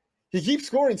thing. He keeps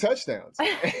scoring touchdowns,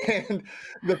 and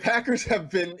the Packers have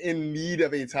been in need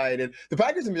of a tight end. The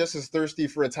Packers have been just as thirsty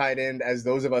for a tight end as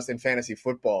those of us in fantasy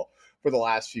football for the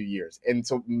last few years. And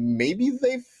so maybe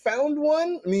they've found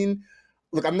one. I mean,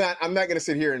 look, I'm not going to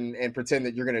sit here and pretend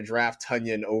that you're going to draft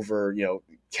Tonyan over,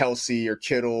 Kelsey or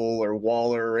Kittle or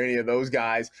Waller or any of those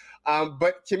guys.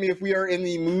 But Kimmy, if we are in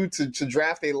the mood to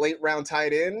draft a late round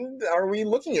tight end, are we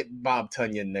looking at Bob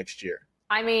Tonyan next year?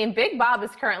 I mean, Big Bob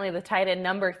is currently the tight end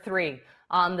number 3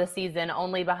 on the season,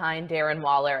 only behind Darren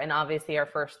Waller and obviously our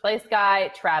first place guy,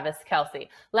 Travis Kelce.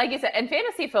 Like you said, in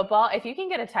fantasy football, if you can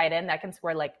get a tight end that can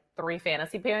score like 3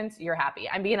 fantasy points, you're happy.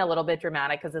 I'm being a little bit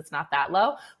dramatic because it's not that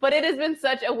low, but it has been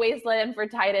such a wasteland for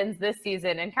tight ends this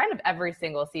season and kind of every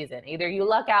single season. Either you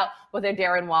luck out with a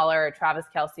Darren Waller or Travis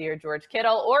Kelce or George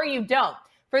Kittle, or you don't.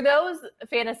 For those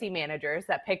fantasy managers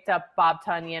that picked up Bob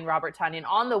Tonyan, Robert Tonyan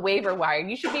on the waiver wire,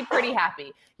 you should be pretty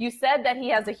happy. You said that he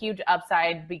has a huge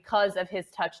upside because of his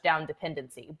touchdown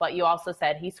dependency, but you also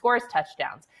said he scores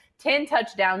touchdowns. 10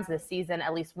 touchdowns this season,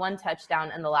 at least 1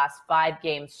 touchdown in the last 5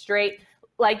 games straight.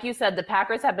 Like you said, the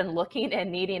Packers have been looking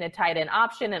and needing a tight end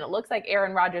option, and it looks like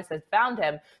Aaron Rodgers has found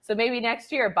him. So maybe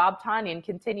next year, Bob Tonyan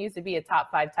continues to be a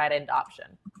top 5 tight end option.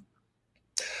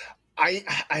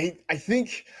 I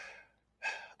think...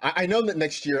 I know that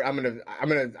next year I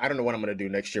don't know what I'm gonna do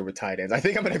next year with tight ends. I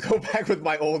think I'm gonna go back with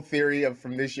my old theory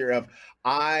from this year of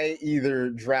I either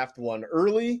draft one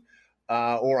early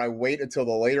or I wait until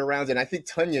the later rounds. And I think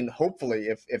Tonyan, hopefully,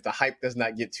 if the hype does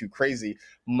not get too crazy,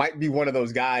 might be one of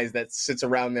those guys that sits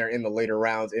around there in the later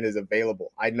rounds and is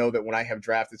available. I know that when I have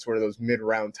drafted sort of those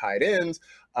mid-round tight ends,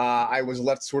 I was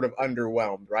left sort of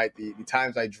underwhelmed, right? The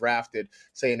times I drafted,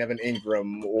 say, an Evan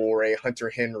Ingram or a Hunter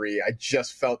Henry, I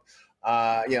just felt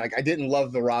like I didn't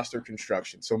love the roster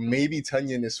construction. So maybe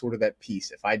Tonyan is sort of that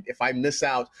piece. If I miss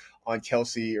out on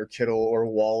Kelsey or Kittle or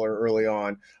Waller early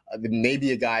on, then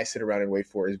maybe a guy I sit around and wait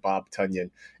for is Bob Tonyan.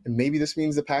 And maybe this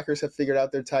means the Packers have figured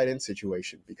out their tight end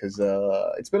situation, because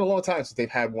it's been a long time since they've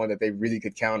had one that they really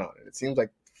could count on. And it seems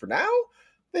like for now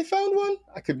they found one.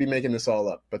 I could be making this all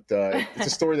up, but it's a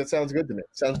story that sounds good to me.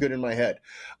 Sounds good in my head.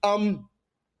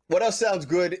 What else sounds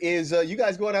good is you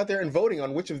guys going out there and voting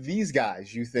on which of these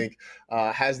guys you think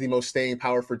has the most staying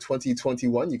power for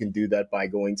 2021. You can do that by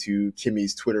going to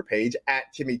Kimmy's Twitter page,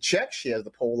 @KimmyCheck. She has the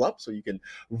poll up, so you can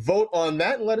vote on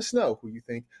that and let us know who you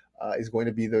think is going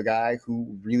to be the guy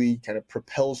who really kind of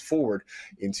propels forward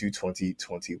into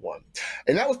 2021.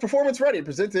 And that was Performance Ready,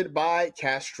 presented by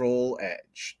Castrol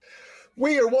Edge.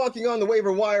 We are walking on the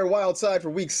waiver wire wild side for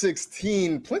week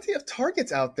 16. Plenty of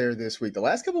targets out there this week. The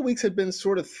last couple of weeks had been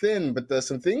sort of thin, but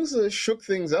some things shook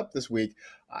things up this week,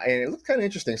 and it looked kind of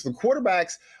interesting. So the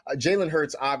quarterbacks, Jalen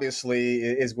Hurts obviously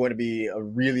is going to be a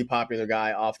really popular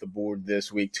guy off the board this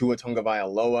week. Tua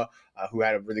Tagovailoa, who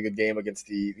had a really good game against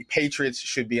the Patriots,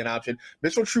 should be an option.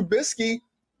 Mitchell Trubisky,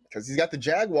 because he's got the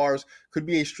Jaguars, could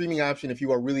be a streaming option if you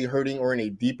are really hurting or in a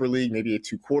deeper league, maybe a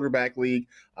 2-quarterback league.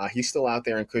 He's still out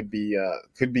there and could be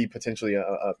potentially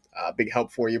a big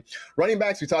help for you. Running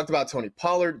backs, we talked about Tony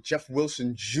Pollard, Jeff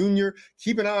Wilson Jr.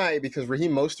 Keep an eye, because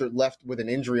Raheem Mostert left with an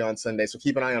injury on Sunday, so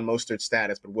keep an eye on Mostert's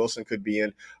status, but Wilson could be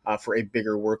in for a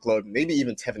bigger workload, maybe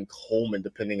even Tevin Coleman,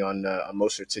 depending on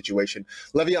Mostert's situation.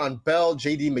 Le'Veon Bell,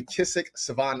 J.D. McKissick,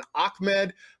 Savon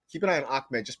Ahmed. Keep an eye on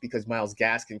Ahmed, just because Myles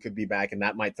Gaskin could be back, and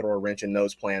that might throw a wrench in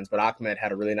those plans. But Ahmed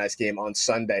had a really nice game on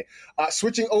Sunday.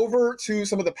 Switching over to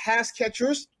some of the pass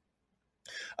catchers,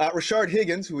 Rashard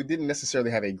Higgins, who didn't necessarily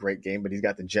have a great game, but he's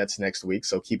got the Jets next week,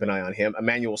 so keep an eye on him.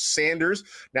 Emmanuel Sanders,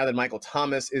 now that Michael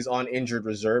Thomas is on injured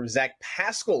reserve. Zach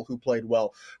Pascal, who played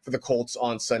well for the Colts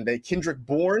on Sunday. Kendrick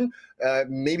Bourne,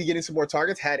 maybe getting some more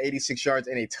targets, had 86 yards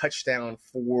and a touchdown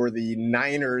for the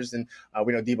Niners, and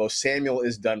we know Deebo Samuel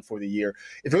is done for the year.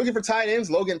 If you're looking for tight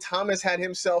ends, Logan Thomas had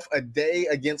himself a day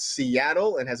against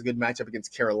Seattle and has a good matchup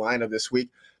against Carolina this week.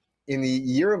 In the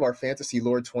year of our Fantasy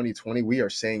Lord 2020, we are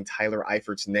saying Tyler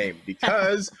Eifert's name,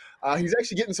 because he's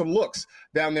actually getting some looks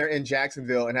down there in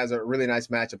Jacksonville and has a really nice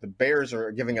matchup. The Bears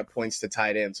are giving up points to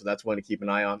tight end, so that's one to keep an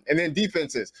eye on. And then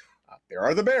defenses. There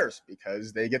are the Bears,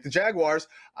 because they get the Jaguars,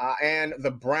 and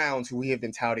the Browns, who we have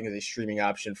been touting as a streaming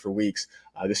option for weeks.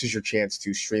 This is your chance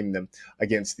to stream them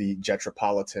against the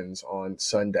Jetropolitans on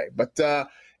Sunday. But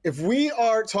if we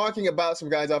are talking about some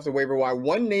guys off the waiver wire,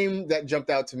 one name that jumped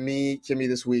out to me, Kimmy,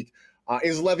 this week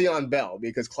is Le'Veon Bell,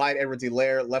 because Clyde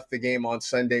Edwards-Helaire left the game on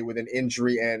Sunday with an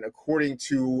injury, and according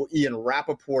to Ian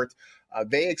Rappaport,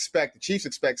 the Chiefs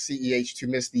expect CEH to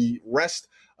miss the rest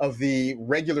of the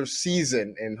regular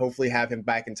season and hopefully have him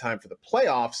back in time for the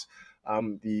playoffs.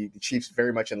 The Chiefs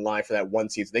very much in line for that one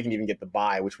seed, so they can even get the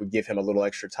bye, which would give him a little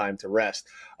extra time to rest.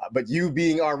 But you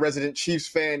being our resident Chiefs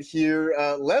fan here,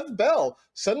 Lev Bell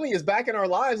suddenly is back in our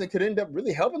lives and could end up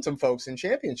really helping some folks in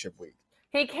championship week.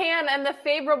 He can, and the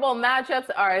favorable matchups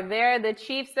are there. The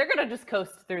Chiefs, they're going to just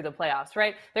coast through the playoffs,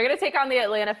 right? They're going to take on the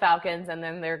Atlanta Falcons, and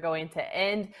then they're going to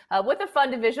end with a fun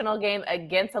divisional game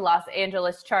against the Los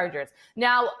Angeles Chargers.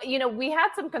 Now, we had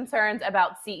some concerns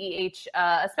about CEH,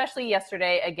 especially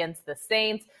yesterday against the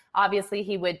Saints. Obviously,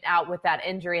 he went out with that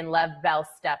injury, and Lev Bell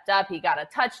stepped up. He got a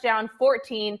touchdown,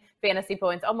 14 fantasy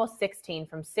points, almost 16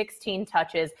 from 16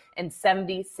 touches and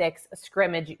 76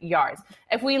 scrimmage yards.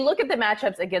 If we look at the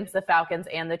matchups against the Falcons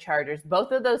and the Chargers,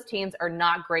 both of those teams are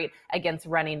not great against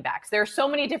running backs. There are so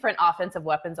many different offensive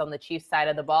weapons on the Chiefs side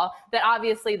of the ball that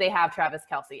obviously they have Travis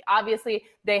Kelce. Obviously,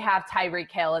 they have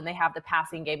Tyreek Hill, and they have the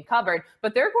passing game covered,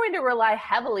 but they're going to rely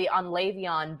heavily on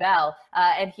Le'Veon Bell,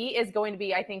 and he is going to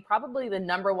be, I think, probably the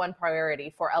number one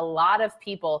priority for a lot of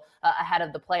people ahead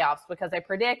of the playoffs, because I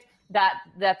predict that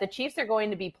the Chiefs are going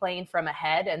to be playing from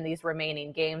ahead in these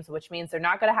remaining games, which means they're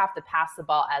not going to have to pass the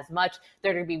ball as much.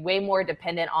 They're going to be way more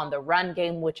dependent on the run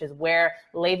game, which is where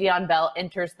Le'Veon Bell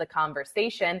enters the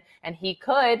conversation, and he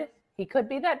could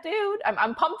be that dude.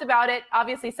 I'm pumped about it.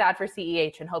 Obviously sad for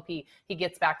CEH and hope he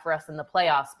gets back for us in the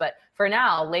playoffs. But for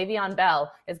now, Le'Veon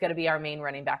Bell is going to be our main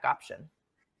running back option.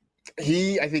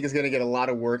 I think, is going to get a lot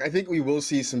of work. I think we will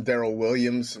see some Darrell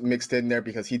Williams mixed in there,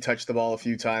 because he touched the ball a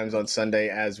few times on Sunday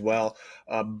as well.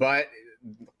 But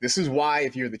this is why,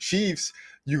 if you're the Chiefs,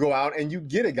 you go out and you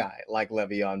get a guy like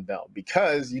Le'Veon Bell,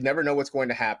 because you never know what's going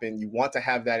to happen. You want to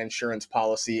have that insurance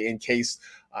policy in case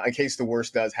the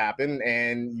worst does happen.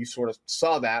 And you sort of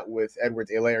saw that with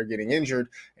Edwards-Helaire getting injured.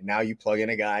 And now you plug in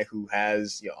a guy who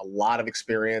has a lot of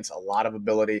experience, a lot of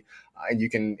ability, and you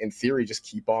can, in theory, just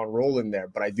keep on rolling there.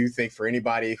 But I do think for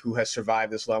anybody who has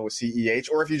survived this long with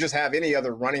CEH, or if you just have any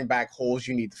other running back holes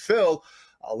you need to fill,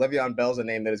 Le'Veon Bell's a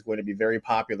name that is going to be very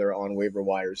popular on waiver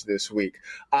wires this week.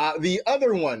 The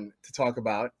other one to talk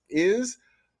about is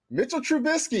Mitchell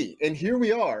Trubisky. And here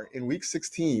we are in week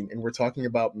 16, and we're talking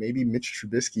about maybe Mitch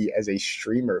Trubisky as a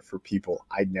streamer for people.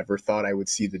 I never thought I would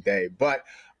see the day, but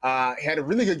he had a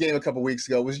really good game a couple weeks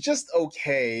ago. Was just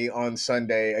okay on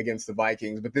Sunday against the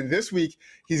Vikings. But then this week,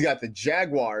 he's got the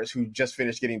Jaguars, who just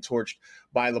finished getting torched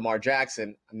by Lamar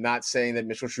Jackson. I'm not saying that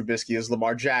Mitchell Trubisky is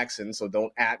Lamar Jackson, so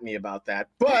don't at me about that.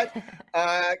 But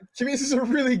to me, this is a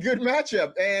really good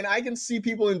matchup. And I can see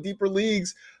people in deeper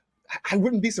leagues. I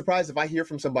wouldn't be surprised if I hear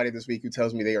from somebody this week who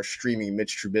tells me they are streaming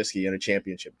Mitch Trubisky in a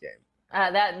championship game.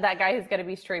 That guy who's going to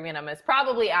be streaming him is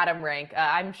probably Adam Rank.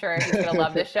 I'm sure he's going to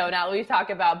love this show. Now we talk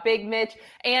about Big Mitch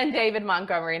and David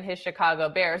Montgomery and his Chicago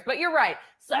Bears. But you're right.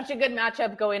 Such a good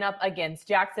matchup going up against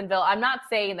Jacksonville. I'm not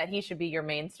saying that he should be your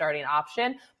main starting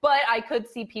option, but I could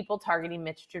see people targeting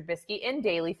Mitch Trubisky in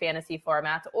daily fantasy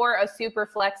formats or a super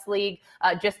flex league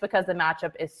just because the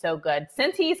matchup is so good.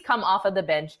 Since he's come off of the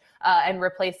bench and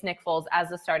replaced Nick Foles as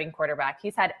the starting quarterback,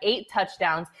 he's had 8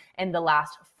 touchdowns in the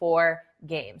last 4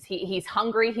 games. He's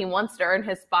hungry. He wants to earn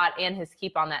his spot and his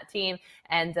keep on that team.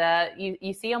 And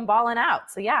you see him balling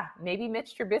out. So yeah, maybe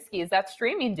Mitch Trubisky is that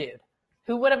streaming dude.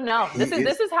 Who would have known? This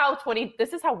is how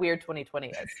weird 2020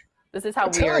 is. This is how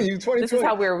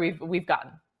weird we've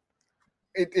gotten.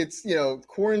 It's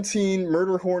quarantine,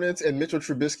 murder hornets, and Mitchell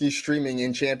Trubisky streaming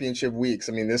in championship weeks.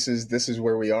 I mean, this is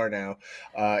where we are now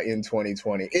in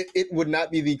 2020. It would not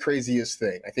be the craziest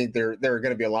thing. I think there are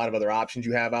going to be a lot of other options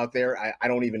you have out there. I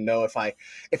don't even know if I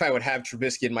would have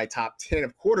Trubisky in my top 10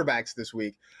 of quarterbacks this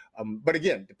week. But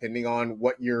again, depending on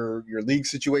what your league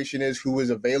situation is, who is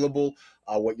available,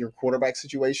 what your quarterback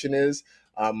situation is,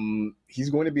 he's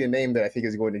going to be a name that I think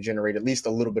is going to generate at least a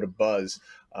little bit of buzz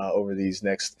over these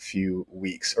next few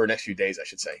weeks, or next few days, I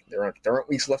should say. There aren't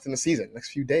weeks left in the season.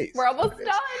 Next few days. We're almost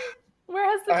done. Where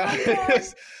has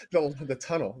the tunnel gone? The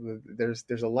tunnel.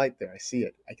 There's a light there. I see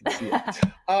it. I can see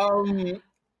it.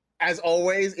 As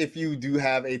always, if you do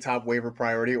have a top waiver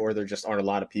priority, or there just aren't a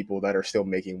lot of people that are still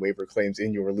making waiver claims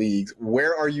in your leagues,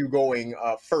 where are you going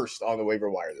first on the waiver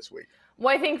wire this week?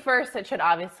 Well, I think first it should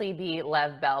obviously be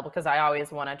Lev Bell, because I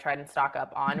always want to try and stock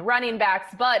up on running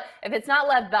backs. But if it's not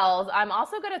Lev Bell's, I'm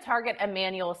also going to target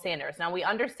Emmanuel Sanders. Now, we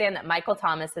understand that Michael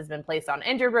Thomas has been placed on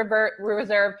injured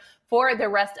reserve for the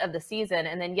rest of the season.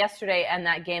 And then yesterday in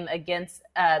that game against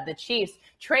the Chiefs,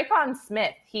 Tre'Quan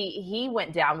Smith, he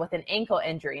went down with an ankle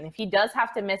injury. And if he does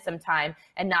have to miss some time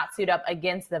and not suit up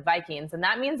against the Vikings, and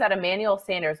that means that Emmanuel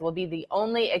Sanders will be the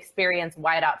only experienced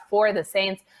wideout for the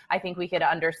Saints. I think we could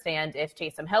understand if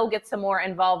Taysom Hill gets some more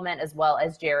involvement, as well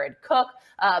as Jared Cook.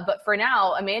 But for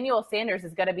now, Emmanuel Sanders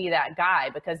is going to be that guy,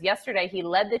 because yesterday he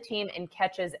led the team in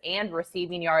catches and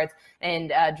receiving yards,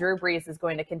 and Drew Brees is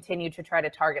going to continue to try to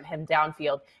target him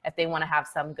downfield if they want to have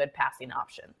some good passing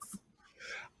options.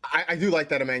 I do like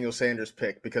that Emmanuel Sanders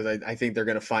pick, because I think they're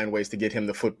going to find ways to get him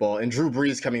the football. And Drew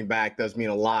Brees coming back does mean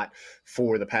a lot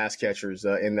for the pass catchers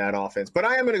in that offense. But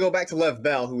I am going to go back to Lev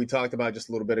Bell, who we talked about just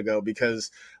a little bit ago, because,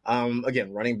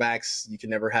 again, running backs, you can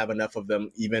never have enough of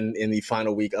them, even in the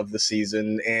final week of the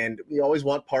season. And you always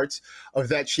want parts of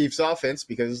that Chiefs offense,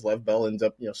 because Lev Bell ends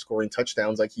up scoring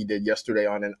touchdowns like he did yesterday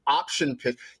on an option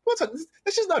pitch.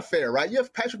 That's just not fair, right? You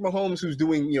have Patrick Mahomes, who's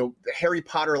doing Harry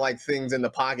Potter-like things in the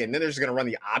pocket, and then they're just going to run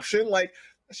the option. Like,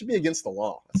 that should be against the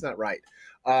law. That's not right.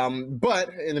 But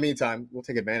in the meantime, we'll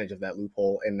take advantage of that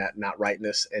loophole and that not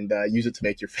rightness, and use it to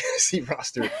make your fantasy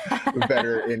roster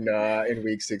better in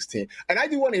week 16. And I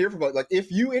do want to hear from,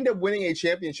 if you end up winning a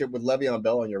championship with Le'Veon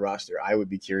Bell on your roster, I would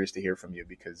be curious to hear from you,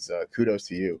 because kudos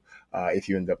to you if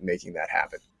you end up making that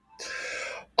happen.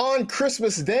 On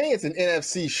Christmas Day, it's an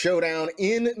NFC showdown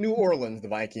in New Orleans. The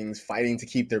Vikings fighting to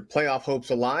keep their playoff hopes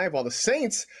alive, while the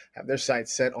Saints have their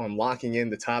sights set on locking in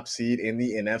the top seed in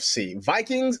the NFC.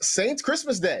 Vikings-Saints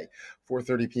Christmas Day,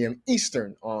 4:30 p.m.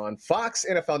 Eastern on Fox,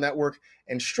 NFL Network,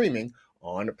 and streaming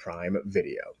on Prime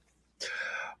Video.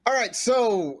 All right,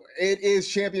 so it is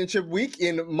championship week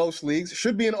in most leagues.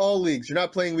 Should be in all leagues. You're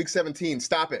not playing week 17.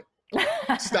 Stop it.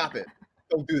 Stop it.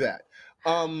 Don't do that.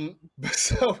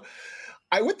 So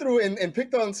I went through and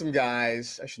picked on some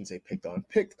guys. I shouldn't say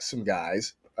picked some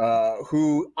guys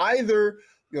who either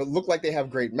look like they have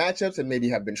great matchups and maybe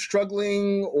have been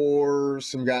struggling, or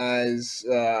some guys,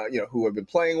 who have been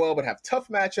playing well but have tough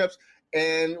matchups.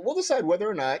 And we'll decide whether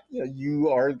or not you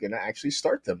are going to actually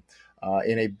start them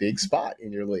in a big spot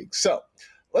in your league. So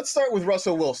let's start with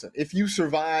Russell Wilson. If you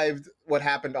survived what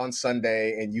happened on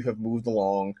Sunday and you have moved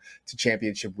along to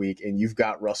championship week and you've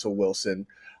got Russell Wilson,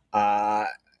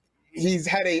 he's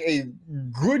had a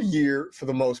good year for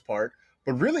the most part,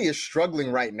 but really is struggling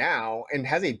right now and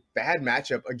has a bad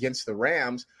matchup against the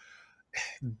Rams.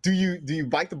 Do you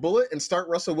bite the bullet and start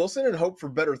Russell Wilson and hope for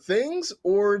better things,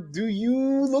 or do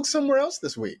you look somewhere else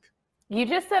this week? You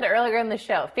just said earlier in the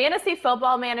show, fantasy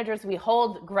football managers, we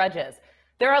hold grudges.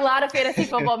 There are a lot of fantasy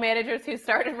football managers who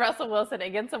started Russell Wilson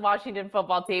against the Washington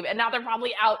football team, and now they're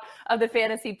probably out of the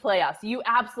fantasy playoffs. You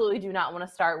absolutely do not want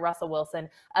to start Russell Wilson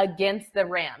against the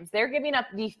Rams. They're giving up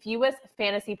the fewest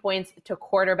fantasy points to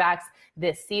quarterbacks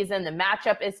this season. The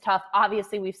matchup is tough.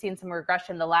 Obviously, we've seen some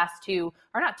regression the last few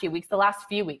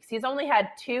weeks. He's only had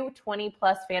 2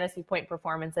 20-plus fantasy point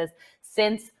performances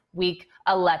since week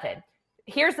 11.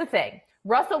 Here's the thing.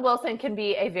 Russell Wilson can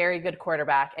be a very good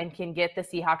quarterback and can get the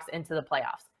Seahawks into the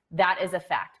playoffs. That is a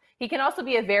fact. He can also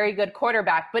be a very good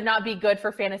quarterback, but not be good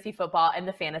for fantasy football and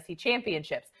the fantasy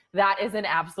championships. That is an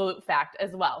absolute fact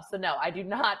as well. So no, I do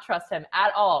not trust him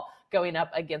at all going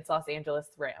up against Los Angeles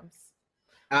Rams.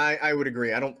 I would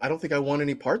agree. I don't think I want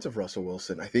any parts of Russell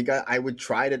Wilson. I think I would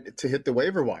try to hit the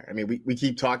waiver wire. I mean, we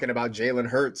keep talking about Jalen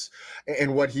Hurts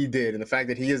and what he did and the fact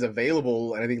that he is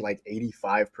available, and I think like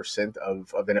 85%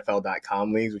 of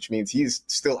NFL.com leagues, which means he's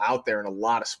still out there in a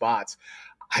lot of spots.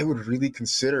 I would really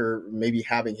consider maybe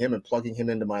having him and plugging him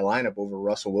into my lineup over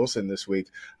Russell Wilson this week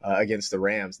against the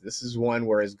Rams. This is one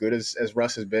where, as good as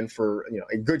Russ has been for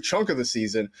a good chunk of the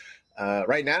season,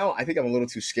 right now, I think I'm a little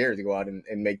too scared to go out and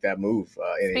make that move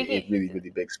in a really, really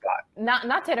big spot.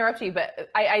 Not to interrupt you, but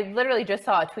I literally just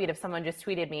saw a tweet of someone just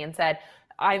tweeted me and said,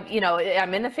 I'm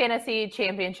in the fantasy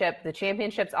championship. The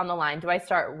championship's on the line. Do I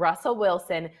start Russell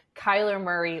Wilson, Kyler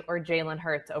Murray, or Jalen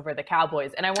Hurts over the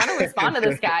Cowboys? And I want to respond to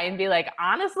this guy and be like,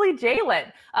 honestly,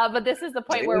 Jalen. But this is the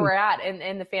point where we're at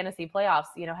in the fantasy playoffs,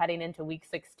 heading into week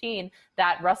 16,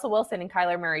 that Russell Wilson and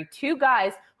Kyler Murray, 2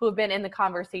 guys who have been in the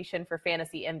conversation for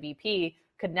fantasy MVP,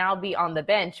 could now be on the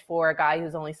bench for a guy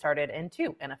who's only started in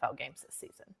 2 NFL games this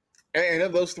season. And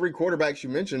of those 3 quarterbacks you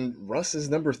mentioned, Russ is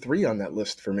number 3 on that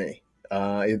list for me.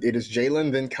 It is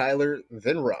Jalen, then Kyler,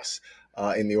 then Russ,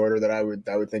 in the order that I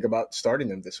would think about starting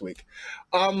them this week.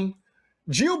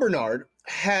 Gio Bernard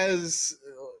has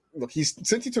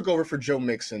since he took over for Joe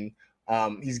Mixon,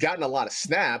 he's gotten a lot of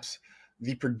snaps.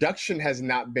 The production has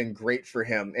not been great for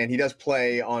him, and he does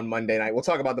play on Monday night. We'll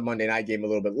talk about the Monday night game a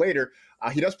little bit later.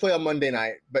 He does play on Monday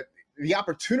night, but the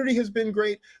opportunity has been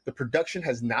great. The production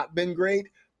has not been great,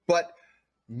 but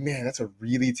man, that's a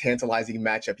really tantalizing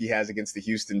matchup he has against the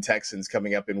Houston Texans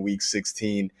coming up in week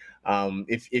 16.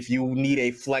 If you need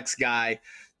a flex guy,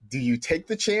 do you take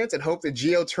the chance and hope that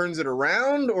Gio turns it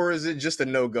around, or is it just a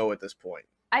no-go at this point?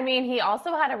 I mean, he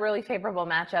also had a really favorable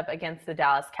matchup against the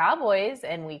Dallas Cowboys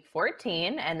in week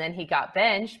 14, and then he got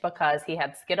benched because he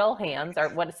had skittle hands, or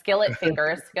skillet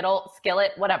fingers,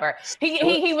 skillet, whatever.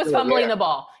 He was fumbling the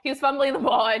ball. He was fumbling the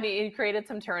ball, and he created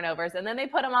some turnovers, and then they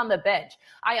put him on the bench.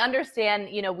 I understand,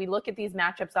 we look at these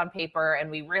matchups on paper,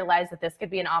 and we realize that this could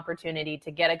be an opportunity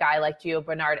to get a guy like Gio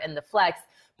Bernard in the flex.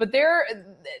 But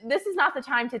this is not the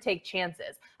time to take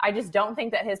chances. I just don't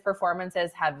think that his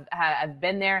performances have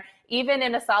been there. Even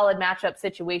in a solid matchup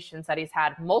situations that he's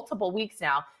had multiple weeks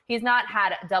now, he's not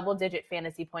had double-digit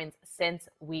fantasy points since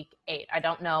week 8. I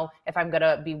don't know if I'm going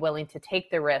to be willing to take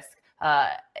the risk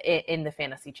in the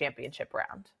fantasy championship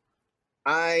round.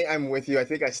 I'm with you. I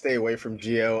think I stay away from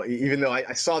Gio, even though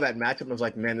I saw that matchup and I was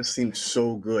like, man, this seems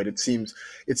so good. It seems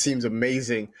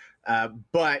amazing.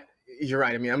 But you're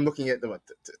right. I mean, I'm looking at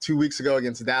 2 weeks ago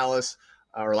against Dallas,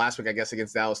 or last week, I guess,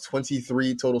 against Dallas,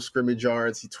 23 total scrimmage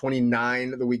yards,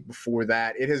 29 the week before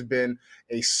that. It has been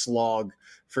a slog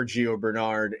for Gio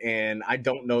Bernard, and I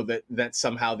don't know that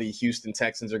somehow the Houston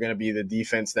Texans are going to be the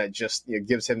defense that just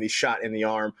gives him the shot in the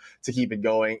arm to keep it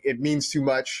going. It means too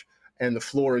much, and the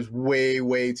floor is way,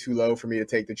 way too low for me to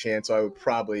take the chance, so I would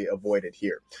probably avoid it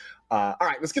here. All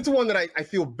right, let's get to one that I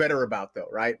feel better about, though,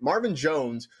 right? Marvin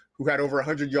Jones, who had over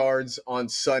 100 yards on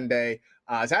Sunday,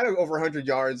 has had over 100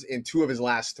 yards in 2 of his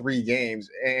last 3 games.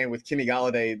 And with Kenny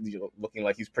Golladay looking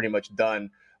like he's pretty much done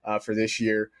for this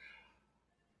year,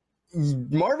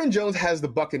 Marvin Jones has the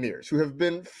Buccaneers, who have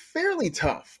been fairly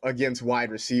tough against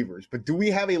wide receivers. But do we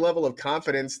have a level of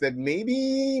confidence that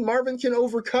maybe Marvin can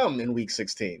overcome in week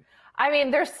 16? I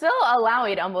mean, they're still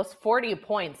allowing almost 40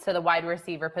 points to the wide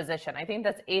receiver position. I think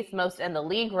that's 8th most in the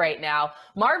league right now.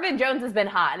 Marvin Jones has been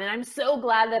hot, and I'm so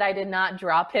glad that I did not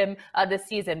drop him this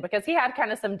season because he had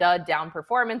kind of some down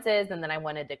performances, and then I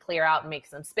wanted to clear out and make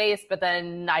some space, but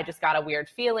then I just got a weird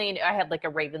feeling. I had like a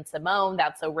Raven Simone,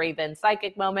 that's a Raven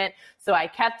psychic moment, so I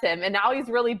kept him, and now he's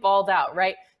really balled out,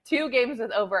 right? 2 games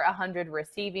with over 100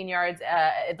 receiving yards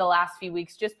the last few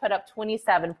weeks, just put up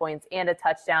 27 points and a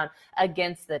touchdown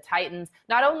against the Titans.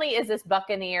 Not only is this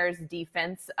Buccaneers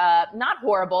defense not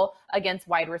horrible against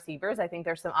wide receivers, I think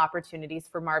there's some opportunities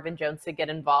for Marvin Jones to get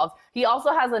involved. He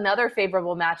also has another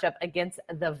favorable matchup against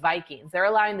the Vikings. They're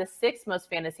allowing the 6th most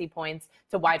fantasy points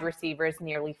to wide receivers,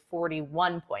 nearly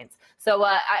 41 points. So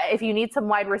if you need some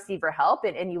wide receiver help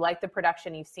and you like the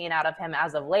production you've seen out of him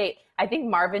as of late, I think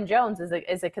Marvin Jones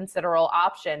is a considerable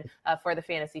option for the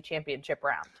fantasy championship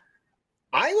round.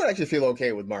 I would actually feel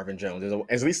okay with Marvin Jones,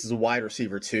 at least as a wide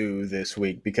receiver too this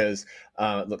week, because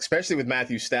look, especially with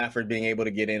Matthew Stafford being able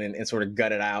to get in and sort of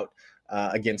gut it out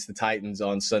against the Titans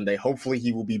on Sunday. Hopefully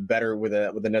he will be better with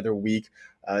another week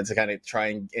to kind of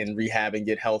try and rehab and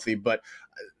get healthy. But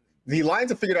the Lions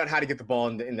have figured out how to get the ball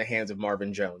in the hands of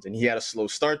Marvin Jones. And he had a slow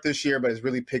start this year, but has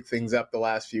really picked things up the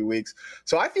last few weeks.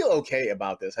 So I feel okay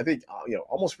about this. I think,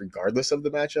 almost regardless of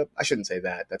the matchup, I shouldn't say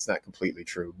that. That's not completely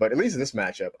true. But at least in this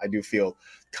matchup, I do feel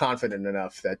confident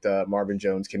enough that Marvin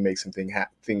Jones can make some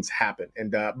things happen.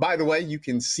 And by the way, you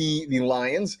can see the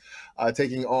Lions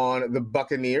taking on the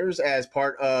Buccaneers as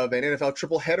part of an NFL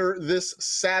triple header this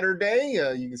Saturday.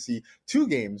 You can see 2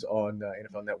 games on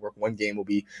NFL Network. 1 game will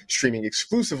be streaming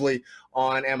exclusively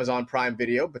on Amazon Prime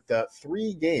Video, but the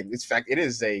 3 games. In fact, it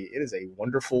is a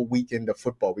wonderful weekend of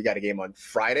football. We got a game on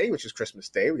Friday, which is Christmas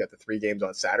Day. We got the 3 games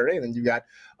on Saturday, and then you got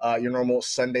your normal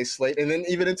Sunday slate, and then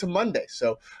even into Monday.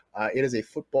 So it is a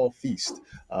football feast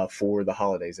for the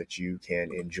holidays that you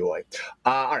can enjoy.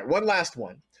 All right, one last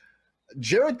one.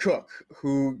 Jared Cook,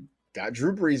 who got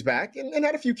Drew Brees back and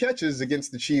had a few catches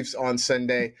against the Chiefs on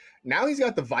Sunday. Now he's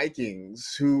got the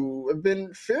Vikings, who have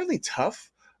been fairly tough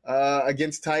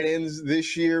against tight ends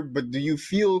this year. But do you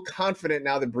feel confident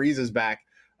now that Brees is back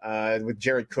with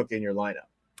Jared Cook in your lineup?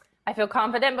 I feel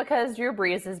confident because Drew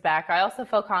Brees is back. I also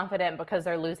feel confident because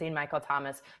they're losing Michael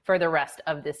Thomas for the rest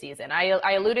of the season.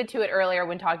 I alluded to it earlier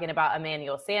when talking about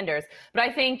Emmanuel Sanders, but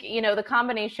I think, the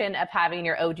combination of having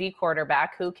your OG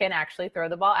quarterback who can actually throw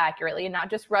the ball accurately and not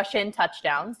just rush in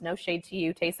touchdowns, no shade to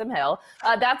you, Taysom Hill,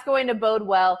 that's going to bode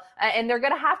well. And they're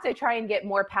going to have to try and get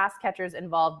more pass catchers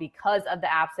involved because of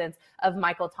the absence of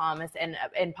Michael Thomas and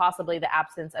possibly the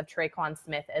absence of Traquan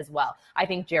Smith as well. I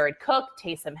think Jared Cook,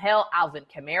 Taysom Hill, Alvin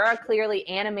Kamara, clearly,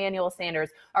 and Emmanuel Sanders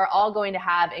are all going to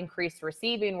have increased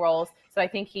receiving roles. So I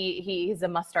think he's a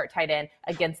must-start tight end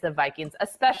against the Vikings,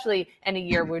 especially in a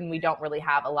year when we don't really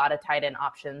have a lot of tight end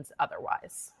options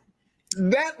otherwise.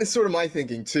 That is sort of my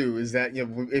thinking too, is that,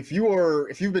 if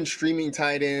you've been streaming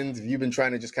tight ends, if you've been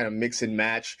trying to just kind of mix and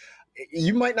match,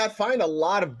 you might not find a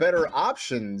lot of better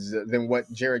options than what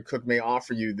Jared Cook may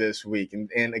offer you this week.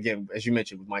 And again, as you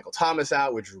mentioned, with Michael Thomas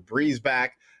out, with Drew Brees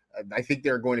back, I think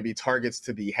there are going to be targets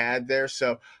to be had there.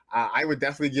 So I would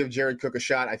definitely give Jared Cook a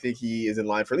shot. I think he is in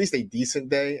line for at least a decent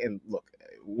day. And look,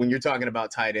 when you're talking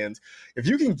about tight ends, if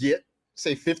you can get,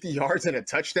 say, 50 yards and a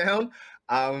touchdown,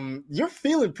 you're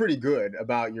feeling pretty good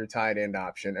about your tight end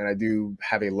option. And I do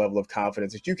have a level of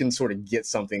confidence that you can sort of get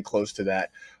something close to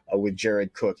that with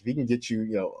Jared Cook. If he can get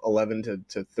you, 11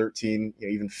 to 13,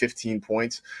 even 15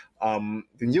 points, then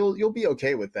you'll be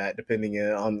okay with that, depending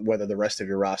on whether the rest of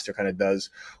your roster kind of does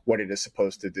what it is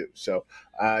supposed to do. So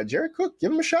Jared Cook,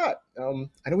 give him a shot.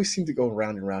 I know we seem to go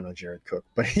round and round on Jared Cook,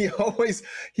 but he always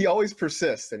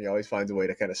persists, and he always finds a way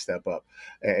to kind of step up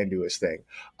and do his thing.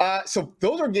 So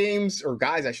those are games, or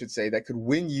guys, I should say, that could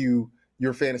win you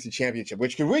your fantasy championship,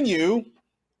 which could win you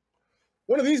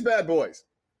one of these bad boys.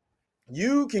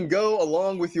 You can go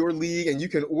along with your league and you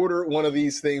can order one of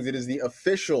these things. It is the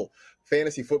official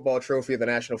fantasy football trophy of the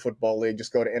National Football League.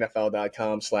 Just go to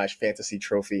NFL.com/fantasy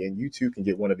trophy and you too can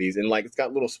get one of these. And it's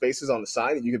got little spaces on the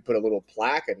side that you can put a little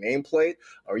plaque, a nameplate,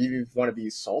 or even if you want to be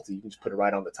salty, you can just put it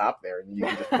right on the top there and you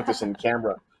can just put this in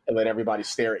camera and let everybody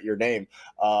stare at your name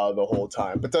the whole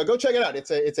time. But go check it out.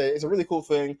 It's a really cool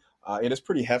thing. It is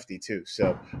pretty hefty too,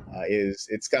 so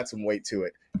it's got some weight to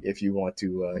it if you want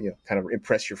to kind of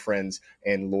impress your friends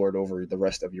and lord over the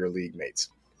rest of your league mates.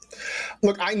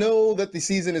 Look, I know that the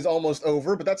season is almost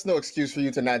over, but that's no excuse for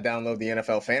you to not download the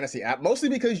NFL Fantasy app, mostly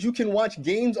because you can watch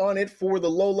games on it for the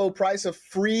low price of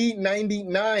free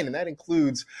 $99, and that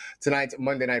includes tonight's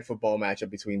Monday Night Football matchup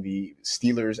between the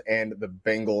Steelers and the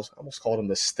Bengals. I almost called them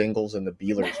the Stingles and the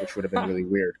Bealers, which would have been really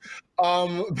weird.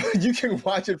 But you can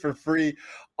watch it for free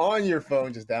on your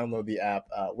phone. Just download the app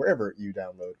wherever you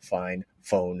download fine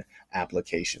phone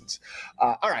applications.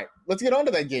 All right, let's get on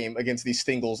to that game against the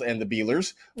Stingles and the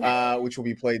Bealers, which will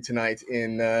be played tonight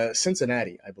in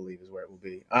Cincinnati, I believe is where it will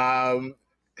be.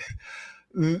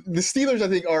 The Steelers, I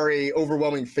think, are a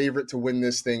overwhelming favorite to win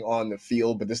this thing on the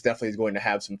field, but this definitely is going to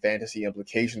have some fantasy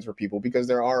implications for people because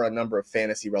there are a number of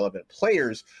fantasy relevant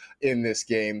players in this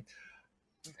game.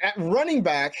 At running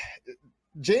back,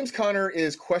 James Conner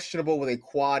is questionable with a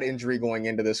quad injury going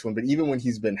into this one, but even when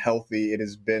he's been healthy, it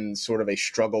has been sort of a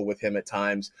struggle with him at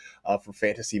times for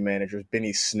fantasy managers.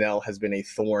 Benny Snell has been a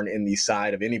thorn in the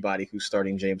side of anybody who's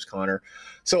starting James Conner.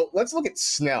 So let's look at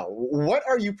Snell. What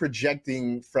are you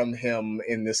projecting from him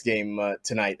in this game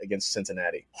tonight against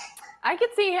Cincinnati? I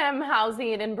could see him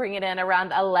housing and bringing in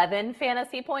around 11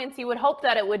 fantasy points. You would hope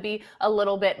that it would be a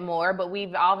little bit more, but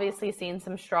we've obviously seen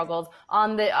some struggles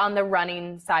on the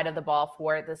running side of the ball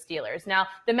for the Steelers. Now,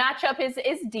 the matchup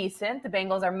is decent. The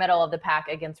Bengals are middle of the pack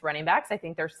against running backs. I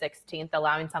think they're 16th,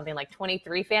 allowing something like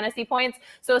 23 fantasy points.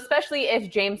 So especially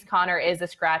if James Conner is a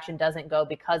scratch and doesn't go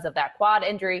because of that quad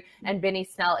injury, and Benny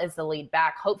Snell is the lead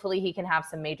back, hopefully he can have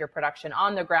some major production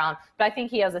on the ground. But I think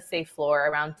he has a safe floor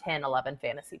around 10, 11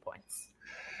 fantasy points.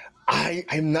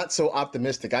 I'm not so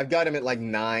optimistic. I've got him at like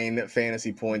 9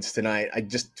 fantasy points tonight. I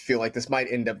just feel like this might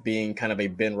end up being kind of a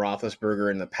Ben Roethlisberger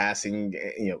in the passing,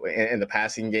 in the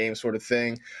passing game sort of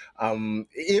thing.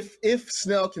 If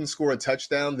Snell can score a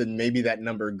touchdown, then maybe that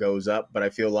number goes up. But I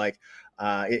feel like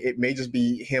it may just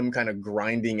be him kind of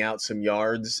grinding out some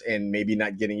yards and maybe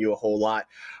not getting you a whole lot.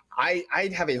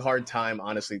 I'd have a hard time,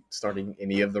 honestly, starting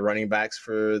any of the running backs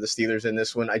for the Steelers in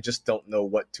this one. I just don't know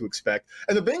what to expect.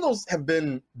 And the Bengals have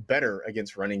been better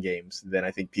against running games than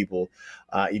I think people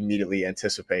immediately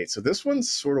anticipate. So this one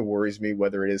sort of worries me,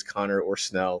 whether it is Conner or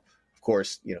Snell. Of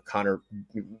course, Conner,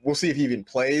 we'll see if he even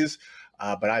plays.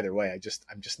 But either way, I'm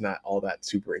just not all that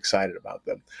super excited about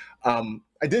them.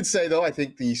 I did say, though, I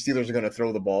think the Steelers are going to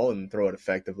throw the ball and throw it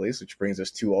effectively, which brings us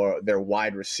to their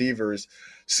wide receivers.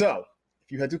 So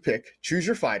you had to pick, choose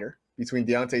your fighter between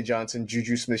Diontae Johnson,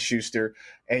 Juju Smith-Schuster,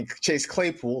 and Chase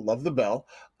Claypool. Love the bell.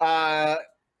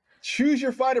 Choose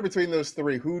your fighter between those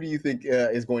three. Who do you think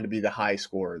is going to be the high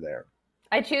scorer there?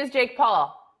 I choose Jake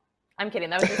Paul. I'm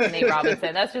kidding. That was just a Nate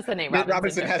Robinson. That's just a Nate Robinson. Nate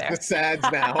Robinson has the sads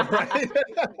now, right?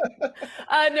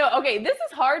 No, okay. This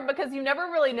is hard because you never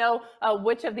really know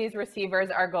which of these receivers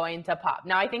are going to pop.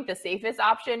 Now, I think the safest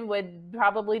option would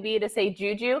probably be to say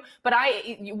Juju, but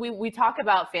we talk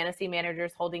about fantasy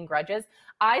managers holding grudges.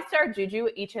 I start Juju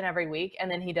each and every week, and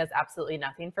then he does absolutely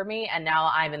nothing for me. And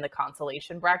now I'm in the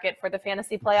consolation bracket for the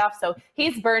fantasy playoffs. So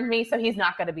he's burned me, so he's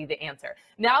not going to be the answer.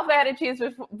 Now, if I had to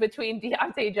choose between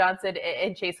Diontae Johnson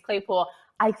and Chase Claypool,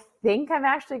 I think I'm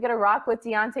actually going to rock with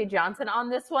Diontae Johnson on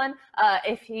this one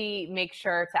if he makes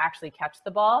sure to actually catch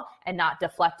the ball and not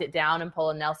deflect it down and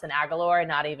pull a Nelson Aguilar and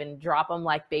not even drop them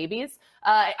like babies.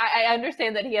 I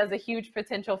understand that he has a huge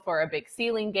potential for a big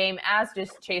ceiling game, as does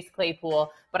Chase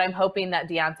Claypool, but I'm hoping that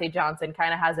Diontae Johnson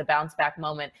kind of has a bounce back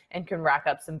moment and can rack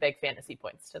up some big fantasy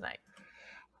points tonight.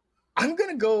 I'm going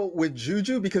to go with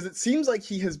Juju because it seems like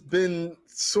he has been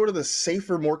sort of the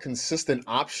safer, more consistent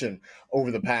option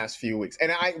over the past few weeks.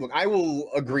 And I will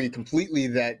agree completely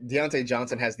that Diontae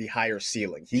Johnson has the higher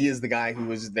ceiling. He is the guy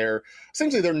who is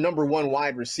essentially their number one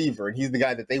wide receiver, and he's the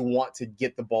guy that they want to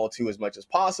get the ball to as much as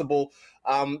possible.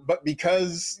 But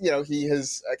because, he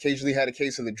has occasionally had a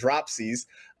case of the dropsies,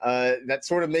 that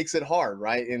sort of makes it hard,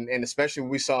 right? And especially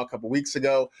when we saw a couple weeks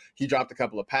ago, he dropped a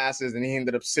couple of passes and he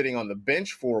ended up sitting on the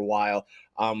bench for a while.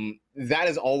 That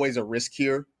is always a risk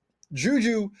here.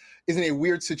 Juju is in a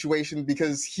weird situation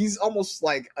because he's almost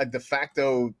like a de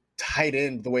facto tight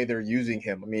end the way they're using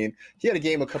him. I mean, he had a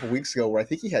game a couple weeks ago where I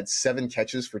think he had 7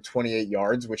 catches for 28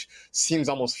 yards, which seems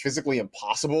almost physically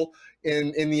impossible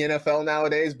in the NFL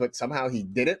nowadays, but somehow he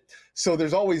did it. So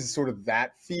there's always sort of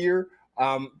that fear.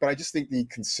 But I just think the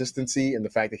consistency and the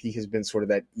fact that he has been sort of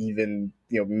that even,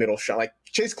 middle shot, like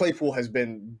Chase Claypool has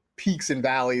been peaks and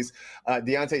valleys.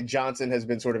 Diontae Johnson has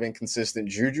been sort of inconsistent.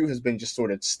 Juju has been just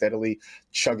sort of steadily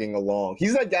chugging along.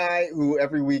 He's that guy who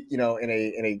every week, in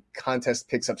a contest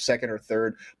picks up second or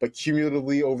third, but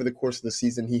cumulatively over the course of the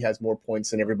season, he has more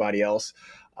points than everybody else.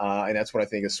 And that's what I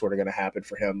think is sort of going to happen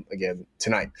for him again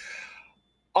tonight.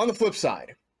 On the flip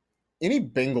side, any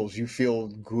Bengals you feel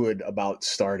good about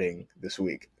starting this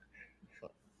week?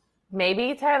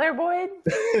 Maybe Tyler Boyd.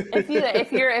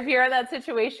 if you're in that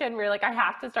situation where you're like, I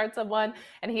have to start someone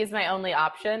and he's my only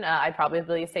option, I'd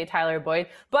probably say Tyler Boyd.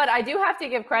 But I do have to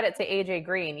give credit to AJ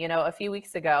Green, a few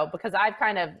weeks ago, because I've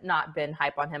kind of not been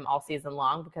hype on him all season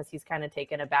long because he's kind of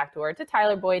taken a backdoor to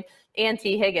Tyler Boyd and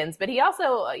T. Higgins. But he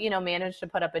also, managed to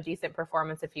put up a decent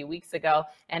performance a few weeks ago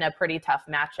in a pretty tough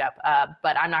matchup.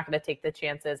 But I'm not going to take the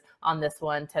chances on this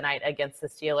one tonight against the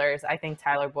Steelers. I think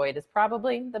Tyler Boyd is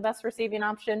probably the best receiving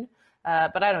option.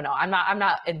 But I don't know. I'm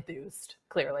not enthused,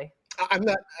 clearly.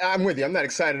 I'm with you. I'm not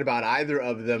excited about either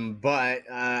of them, but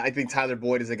I think Tyler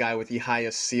Boyd is the guy with the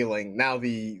highest ceiling. Now,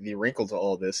 the wrinkle to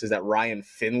all this is that Ryan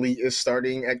Finley is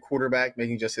starting at quarterback,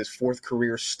 making just his 4th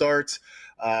career start.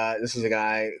 This is a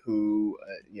guy who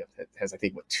has,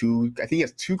 he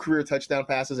has 2 career touchdown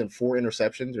passes and 4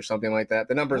 interceptions or something like that.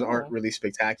 The numbers aren't really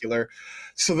spectacular.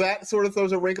 So that sort of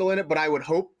throws a wrinkle in it, but I would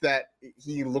hope that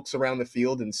he looks around the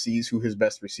field and sees who his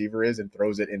best receiver is and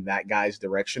throws it in that guy's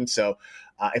direction. So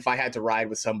if I had to ride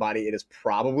with somebody, it is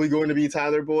probably going to be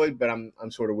Tyler Boyd, but I'm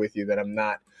sort of with you that I'm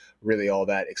not really all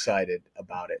that excited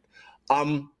about it.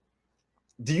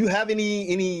 Do you have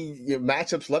any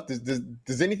matchups left?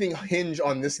 Does anything hinge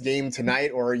on this game tonight,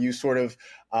 or are you sort of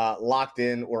locked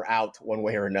in or out one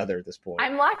way or another at this point?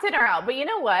 I'm locked in or out, but you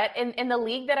know what? In the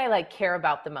league that I care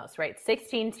about the most, right?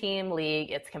 16-team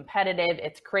league. It's competitive.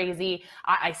 It's crazy.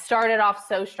 I started off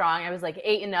so strong. I was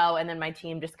 8-0, and then my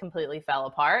team just completely fell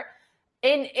apart.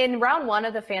 In round 1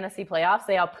 of the fantasy playoffs,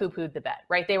 they all poo-pooed the bet,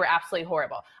 right? They were absolutely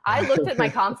horrible. I looked at my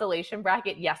consolation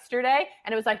bracket yesterday,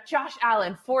 and it was Josh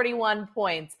Allen, 41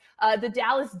 points. The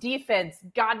Dallas defense,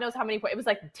 God knows how many points. It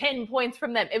was 10 points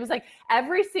from them. It was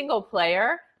every single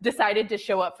player decided to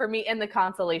show up for me in the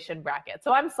consolation bracket.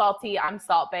 So I'm salty. I'm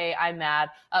Salt Bae. I'm mad.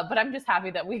 But I'm just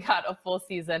happy that we got a full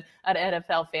season at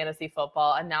NFL fantasy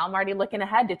football. And now I'm already looking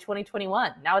ahead to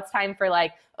 2021. Now it's time for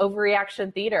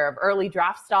overreaction theater of early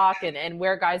draft stock and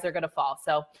where guys are going to fall.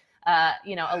 So,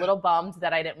 a little bummed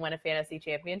that I didn't win a fantasy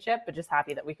championship, but just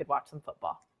happy that we could watch some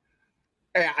football.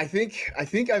 Yeah, I think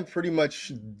I'm pretty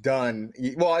much done.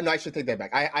 Well, no, I should take that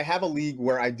back. I have a league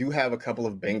where I do have a couple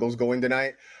of Bengals going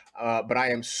tonight. But I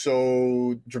am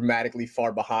so dramatically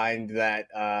far behind that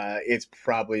it's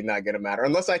probably not going to matter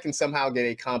unless I can somehow get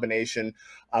a combination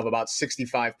of about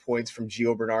 65 points from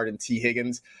Gio Bernard and T.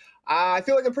 Higgins. I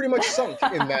feel like I'm pretty much sunk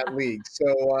in that league.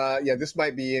 So, this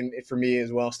might be it for me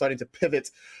as well, starting to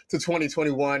pivot to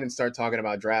 2021 and start talking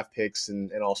about draft picks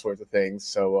and all sorts of things.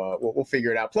 So we'll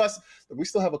figure it out. Plus, we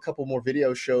still have a couple more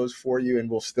video shows for you, and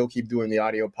we'll still keep doing the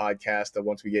audio podcast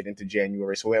once we get into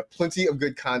January. So we have plenty of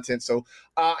good content. So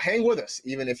hang with us,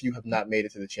 even if you have not made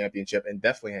it to the championship, and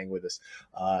definitely hang with us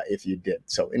if you did.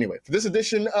 So anyway, for this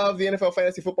edition of the NFL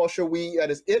Fantasy Football Show, that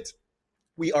is it.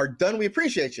 We are done. We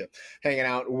appreciate you hanging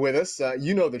out with us.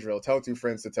 You know the drill. Tell 2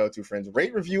 friends to tell 2 friends.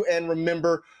 Rate, review, and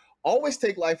remember, always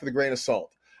take life with a grain of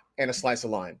salt and a slice of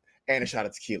lime and a shot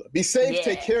of tequila. Be safe.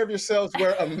 Take care of yourselves.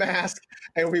 Wear a mask,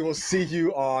 and we will see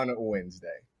you on Wednesday.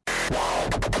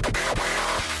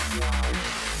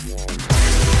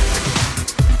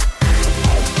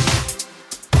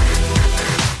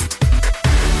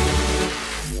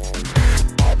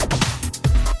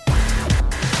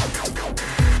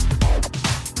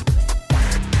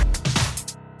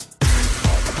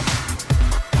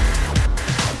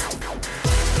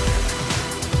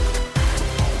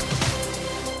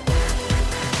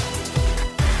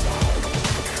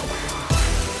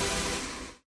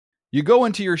 You go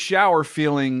into your shower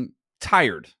feeling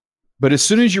tired, but as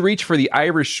soon as you reach for the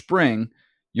Irish Spring,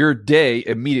 your day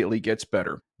immediately gets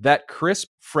better. That crisp,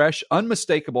 fresh,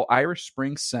 unmistakable Irish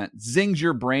Spring scent zings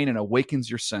your brain and awakens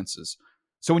your senses.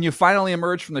 So when you finally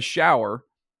emerge from the shower,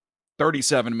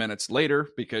 37 minutes later,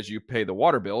 because you pay the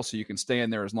water bill so you can stay in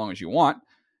there as long as you want,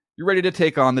 you're ready to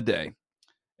take on the day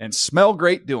and smell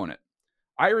great doing it.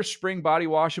 Irish Spring Body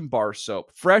Wash and Bar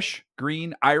Soap. Fresh,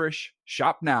 green, Irish.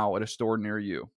 Shop now at a store near you.